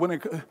comes to,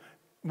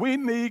 we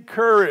need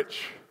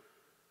courage,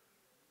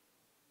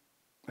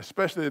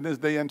 especially in this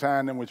day and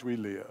time in which we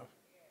live.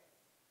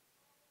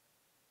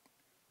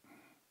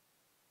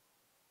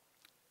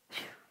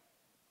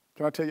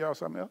 Can I tell y'all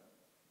something else?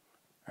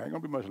 I ain't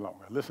going to be much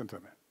longer. Listen to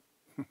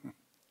me.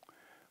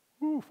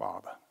 Ooh,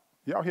 Father.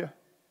 Y'all here?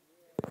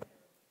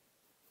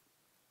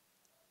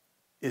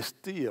 It's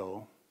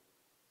still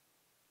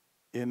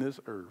in this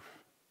earth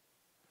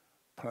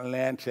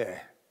plenty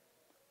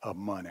of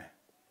money.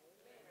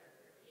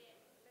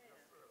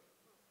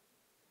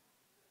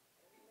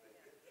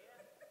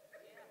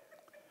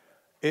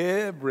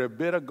 Every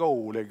bit of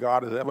gold that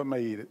God has ever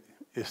made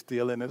is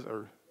still in this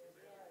earth.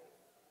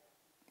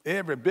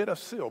 Every bit of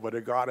silver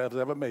that God has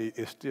ever made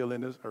is still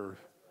in this earth.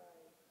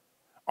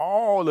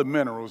 All the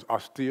minerals are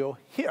still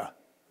here.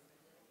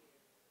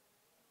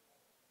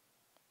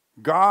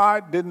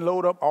 God didn't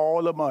load up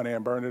all the money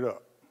and burn it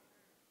up.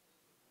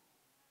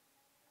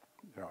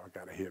 Y'all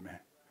got to hear me.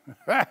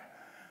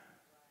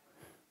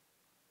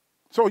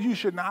 So you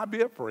should not be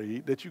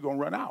afraid that you're going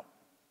to run out.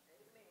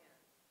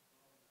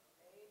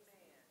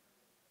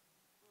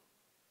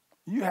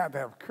 You have to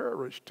have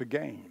courage to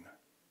gain.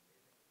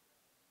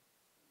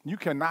 You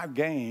cannot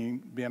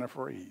gain being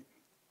afraid.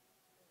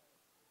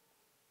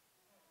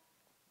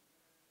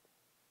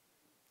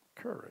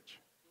 Courage.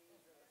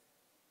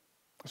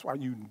 That's why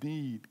you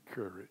need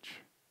courage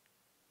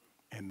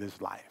in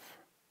this life.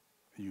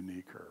 You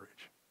need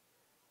courage.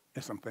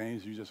 There's some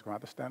things you just going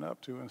to have to stand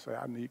up to and say,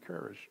 I need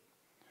courage.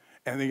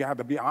 And then you have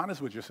to be honest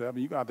with yourself,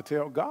 and you got to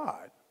tell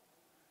God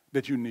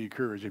that you need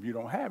courage if you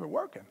don't have it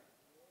working.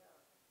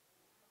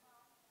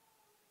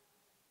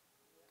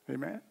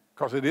 Amen?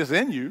 Because it is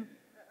in you.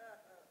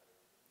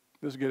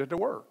 Let's get it to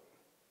work.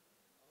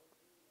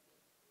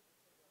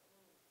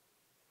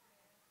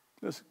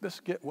 Let's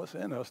get what's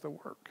in us to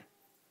work.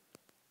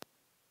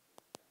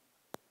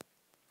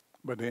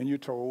 But then you're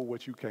told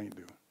what you can't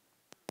do.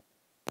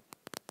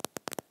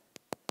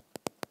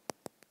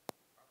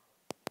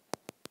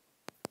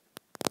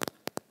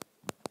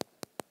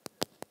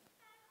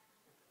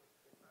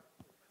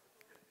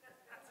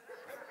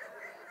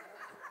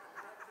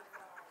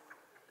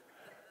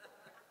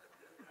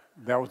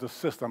 That was the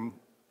system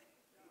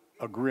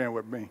agreeing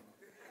with me.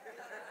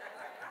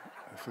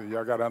 So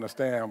y'all got to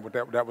understand, but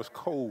that was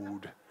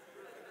code.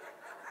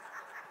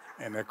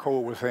 And that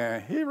code was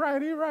saying, he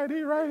right.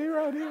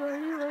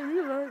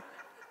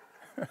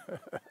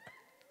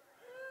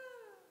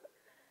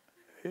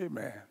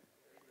 Amen.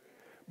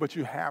 But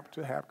you have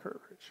to have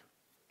courage.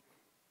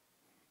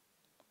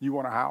 You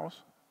want a house?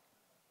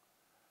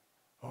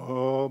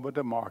 Oh, but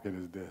the market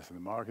is this, and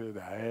the market is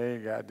that. I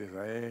ain't got this,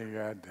 I ain't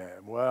got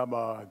that. What am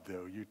I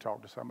do? You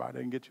talk to somebody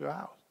and get you a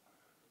house.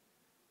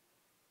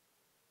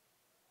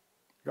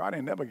 God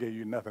ain't never gave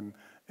you nothing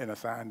and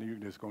assigned you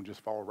that's going to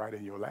just fall right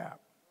in your lap.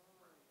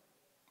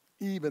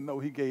 Even though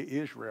he gave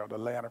Israel the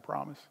land of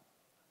promise,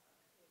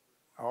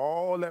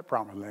 all that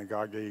promised land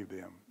God gave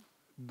them,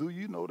 do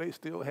you know they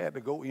still had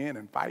to go in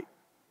and fight?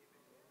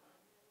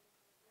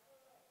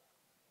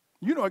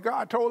 You know what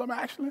God told them,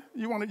 actually?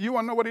 You want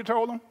to know what he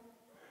told them?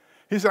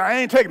 He said, I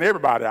ain't taking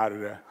everybody out of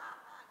there.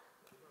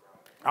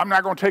 I'm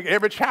not going to take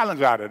every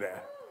challenge out of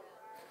there.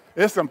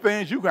 There's some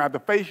things you're going to have to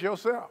face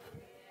yourself.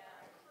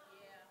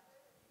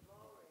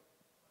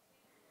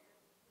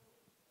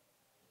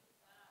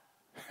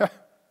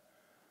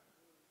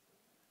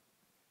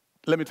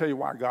 Let me tell you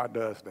why God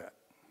does that.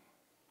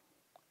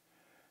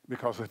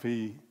 Because if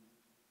he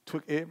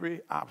took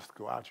every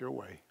obstacle out your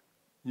way,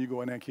 you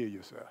go in there and kill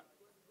yourself.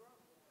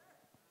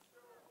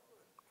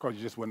 Because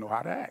you just wouldn't know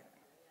how to act.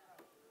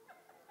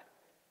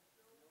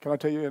 Can I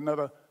tell you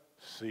another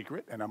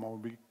secret? And I'm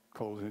going to be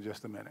closing in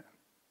just a minute.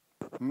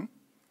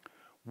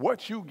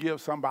 What you give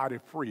somebody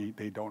free,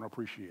 they don't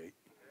appreciate.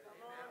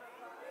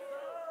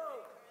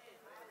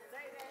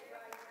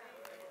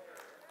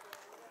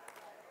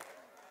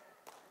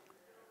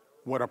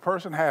 What a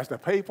person has to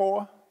pay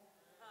for,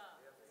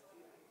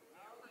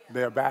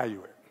 they'll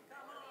value it.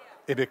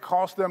 If it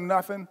costs them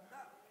nothing,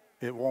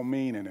 it won't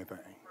mean anything.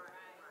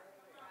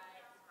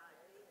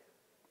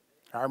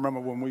 I remember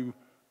when we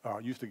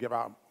used to give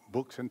out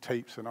books and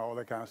tapes and all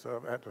that kind of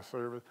stuff at the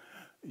service.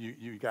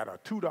 You got a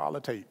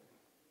 $2 tape.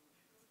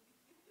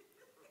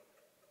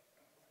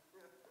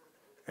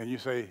 And you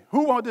say,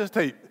 who wants this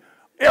tape?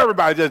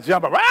 Everybody just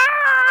jump up. Ah!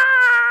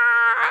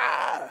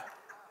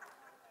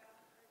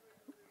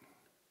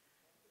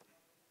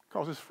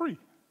 Because it's free.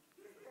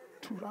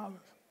 $2.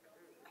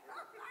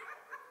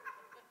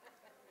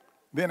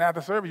 Then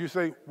after service, you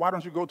say, why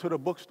don't you go to the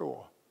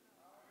bookstore?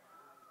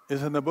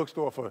 It's in the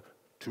bookstore for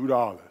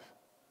 $2.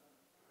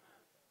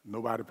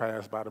 Nobody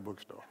passed by the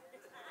bookstore.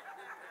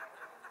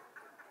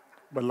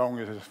 But long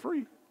as it's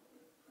free,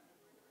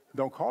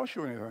 don't cost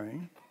you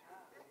anything,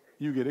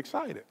 you get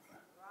excited.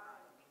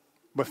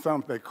 But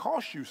if they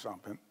cost you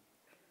something,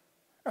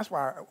 that's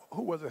why,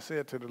 who was it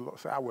said to the Lord?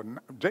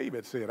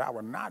 David said, I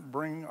will not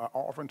bring an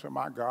offering to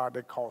my God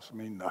that costs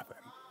me nothing.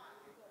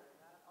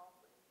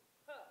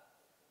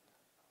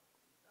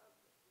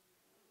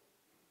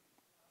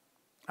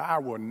 I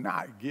will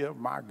not give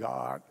my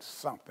God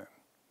something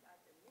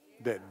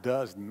that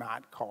does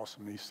not cost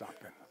me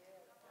something.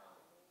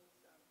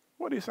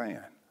 What are you saying?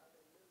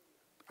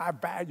 I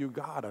value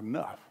God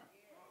enough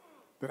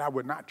that I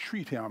would not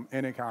treat him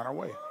any kind of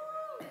way.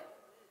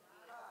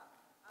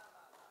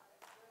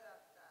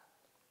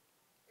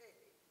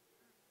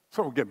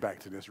 So we'll get back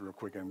to this real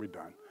quick and we're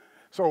done.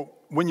 So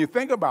when you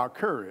think about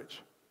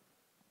courage,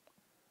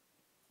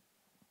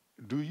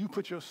 do you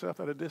put yourself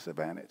at a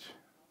disadvantage?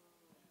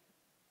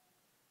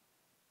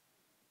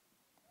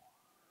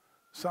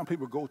 Some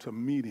people go to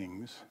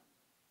meetings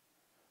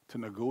to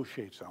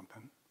negotiate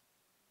something,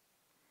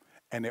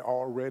 and they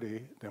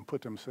already then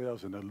put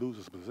themselves in a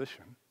loser's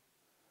position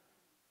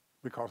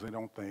because they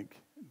don't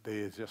think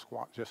they're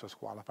just as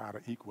qualified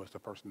or equal as the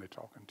person they're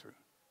talking to.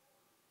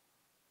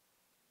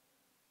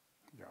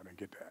 Y'all didn't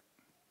get that.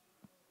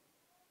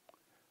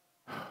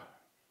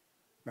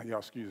 Now, y'all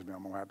excuse me,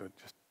 I'm going to have to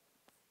just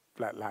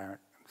flat line and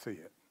say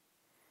it.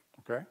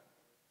 Okay?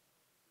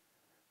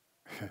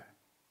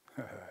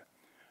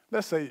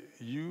 Let's say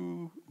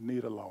you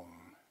need a loan,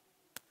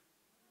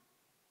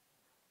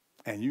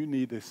 and you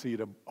need to see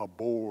a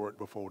board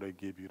before they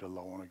give you the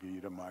loan or give you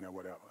the money or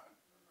whatever.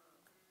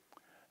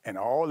 And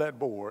all that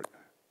board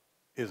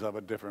is of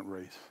a different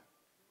race.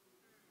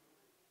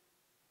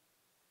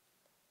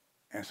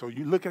 And so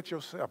you look at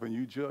yourself and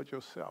you judge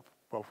yourself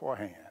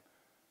beforehand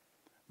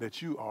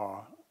that you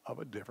are of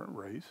a different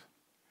race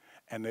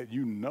and that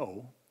you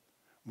know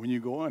when you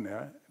go in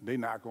there, they're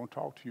not going to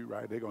talk to you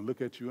right. They're going to look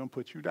at you and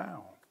put you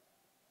down.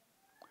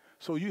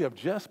 So you have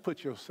just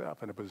put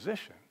yourself in a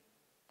position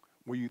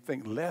where you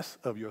think less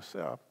of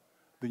yourself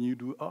than you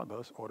do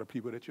others or the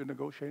people that you're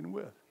negotiating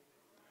with.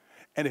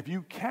 And if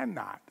you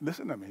cannot,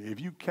 listen to me, if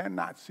you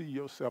cannot see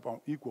yourself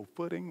on equal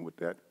footing with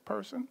that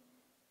person,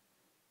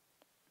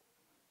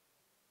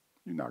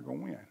 you're not going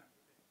to win.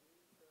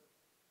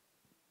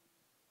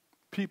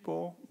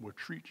 People will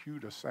treat you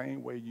the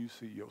same way you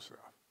see yourself.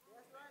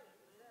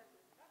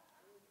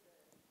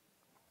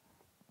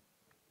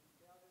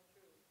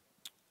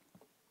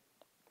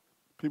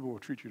 People will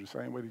treat you the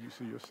same way that you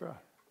see yourself.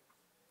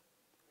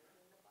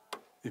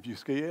 If you're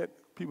scared,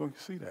 people can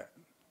see that.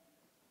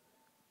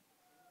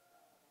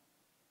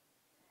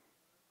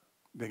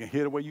 They can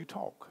hear the way you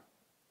talk,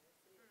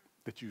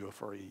 that you're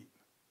afraid.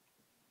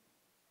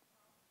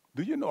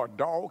 Do you know a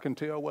dog can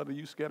tell whether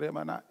you're scared of him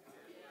or not?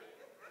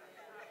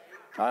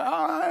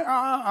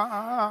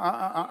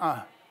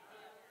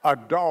 A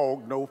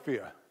dog, no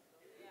fear.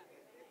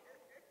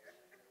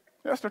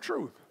 That's the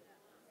truth.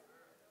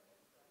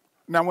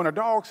 Now, when a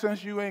dog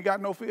senses you ain't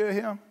got no fear of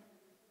him,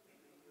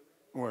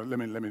 well, let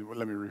me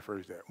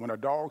rephrase that. When a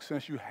dog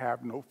senses you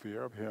have no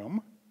fear of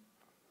him,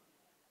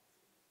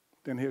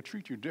 then he'll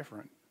treat you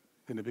different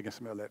than if he can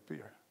smell that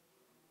fear.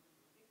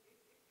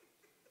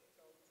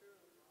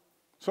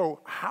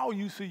 So how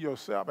you see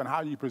yourself and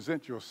how you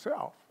present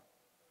yourself,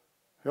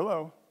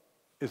 hello,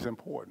 is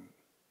important.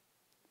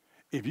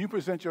 If you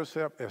present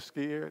yourself as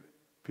scared,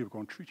 people are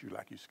going to treat you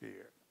like you're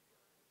scared.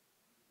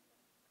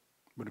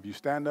 But if you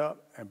stand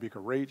up and be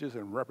courageous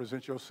and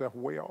represent yourself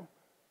well,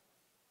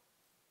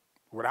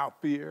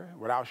 without fear,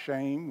 without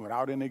shame,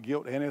 without any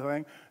guilt,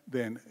 anything,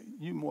 then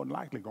you more than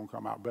likely going to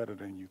come out better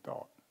than you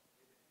thought.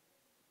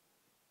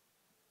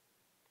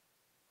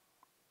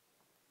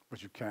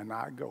 But you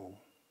cannot go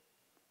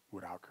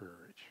without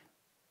courage.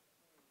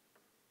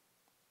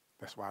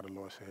 That's why the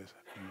Lord says,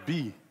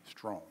 be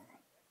strong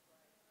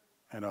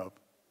and of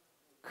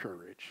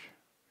courage.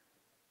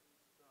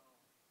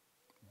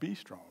 Be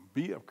strong.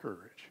 Be of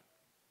courage.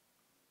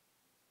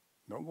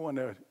 Don't go in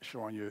there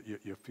showing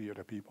your fear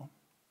to people.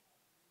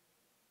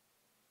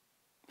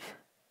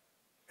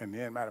 And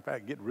then, matter of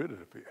fact, get rid of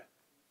the fear.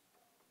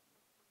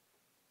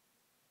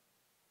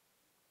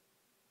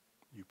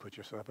 You put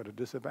yourself at a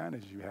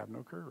disadvantage. You have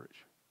no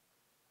courage.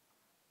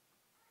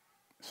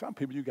 Some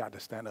people you got to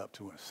stand up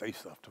to and say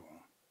stuff to them.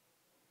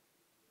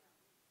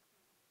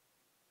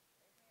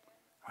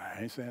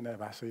 I ain't saying that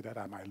if I say that,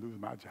 I might lose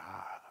my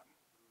job.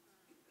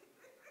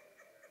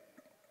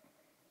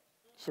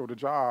 So the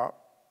job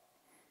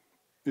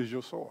is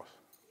your source.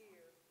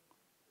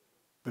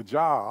 The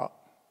job,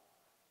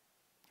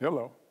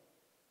 hello,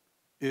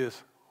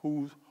 is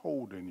who's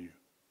holding you.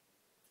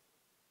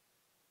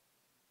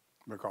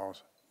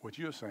 Because what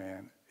you're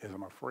saying is,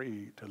 I'm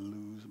afraid to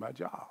lose my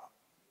job.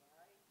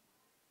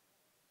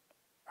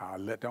 I'll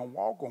let them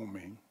walk on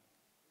me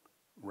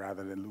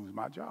rather than lose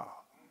my job.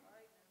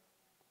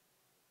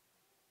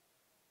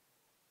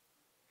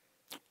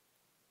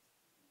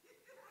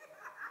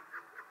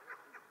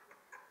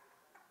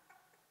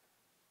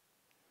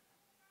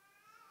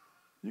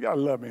 You got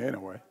to love me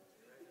anyway.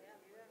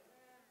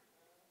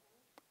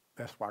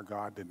 That's why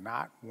God did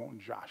not want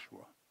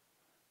Joshua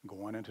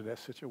going into that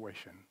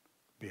situation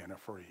being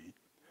afraid.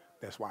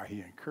 That's why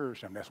he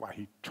encouraged him. That's why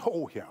he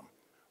told him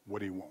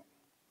what he wanted.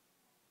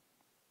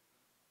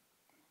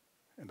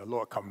 And the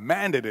Lord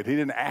commanded it. He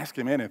didn't ask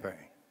him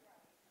anything.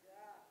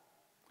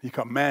 He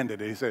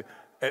commanded it. He said,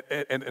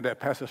 and that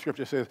passage of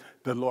scripture says,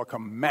 the Lord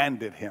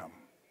commanded him.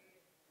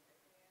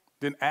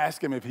 Didn't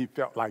ask him if he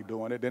felt like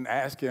doing it. Didn't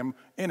ask him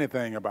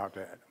anything about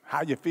that.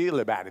 How you feel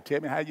about it? Tell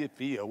me how you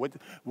feel.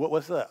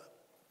 What's up?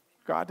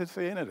 God didn't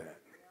say any of that.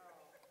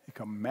 He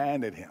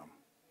commanded him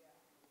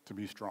to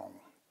be strong.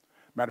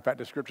 Matter of fact,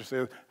 the scripture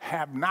says,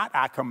 have not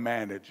I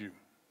commanded you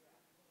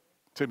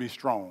to be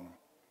strong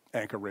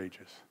and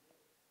courageous?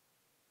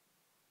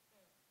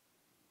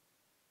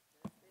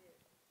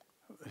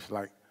 It's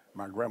like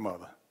my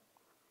grandmother.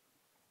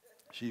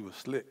 She was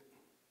slick.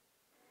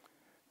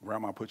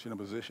 Grandma put you in a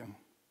position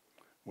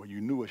where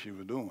you knew what she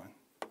was doing,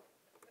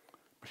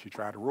 but she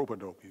tried to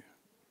rope-a-dope you.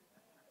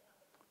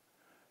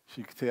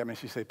 She could tell me,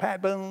 she said,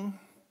 Pat Boone.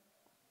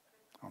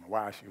 I don't know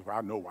why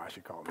I know why she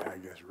called me, I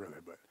guess really,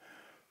 but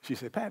she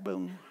said, Pat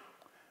Boone,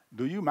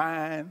 do you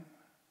mind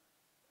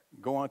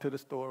going to the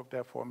store up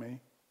there for me?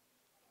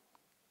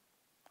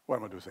 What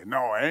am I going to do? Say,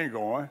 no, I ain't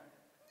going.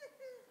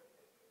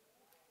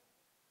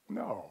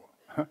 No.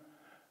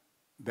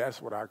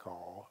 That's what I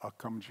call a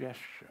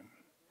congestion.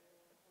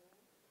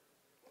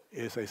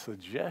 It's a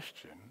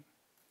suggestion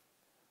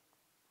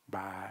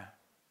by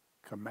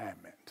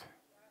commandment.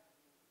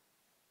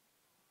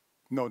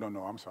 No,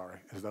 I'm sorry.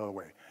 It's the other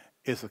way.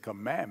 It's a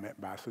commandment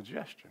by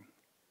suggestion.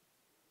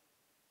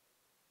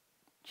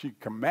 She's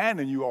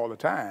commanding you all the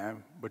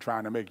time, but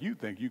trying to make you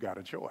think you got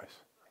a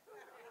choice.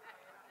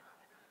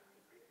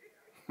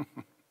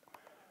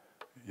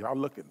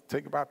 Y'all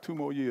take about 2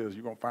 more years,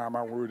 you're going to find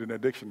my word in the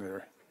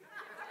dictionary.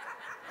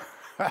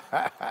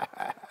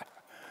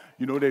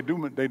 You know, they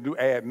do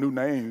add new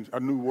names or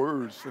new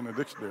words in the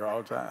dictionary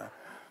all the time.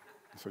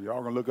 So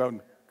y'all going to look up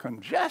and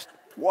congest?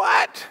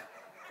 What?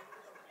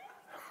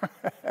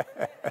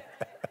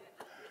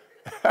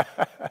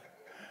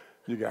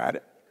 You got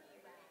it?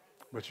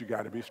 But you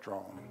got to be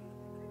strong.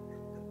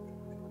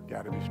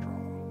 Got to be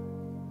strong.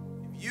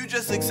 You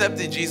just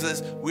accepted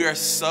Jesus. We are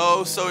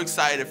so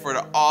excited for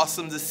the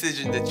awesome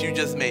decision that you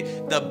just made.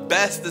 The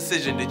best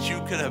decision that you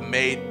could have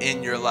made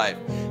in your life.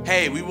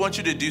 Hey, we want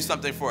you to do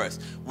something for us.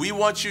 We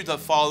want you to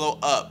follow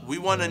up. We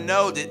want to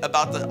know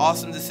about the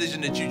awesome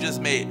decision that you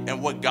just made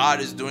and what God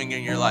is doing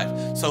in your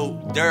life. So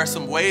there are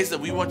some ways that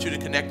we want you to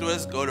connect with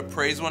us. Go to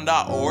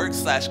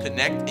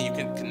praiseone.org/connect and you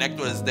can connect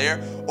with us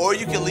there. Or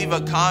you can leave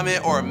a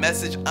comment or a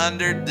message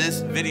under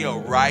this video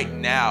right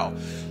now.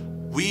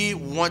 We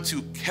want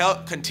to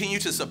continue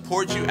to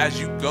support you as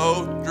you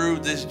go through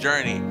this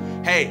journey.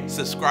 Hey,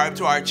 subscribe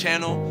to our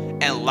channel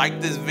and like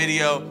this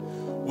video.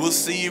 We'll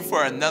see you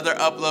for another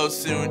upload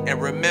soon.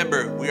 And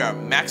remember, we are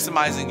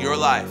maximizing your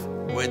life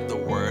with the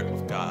Word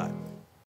of God.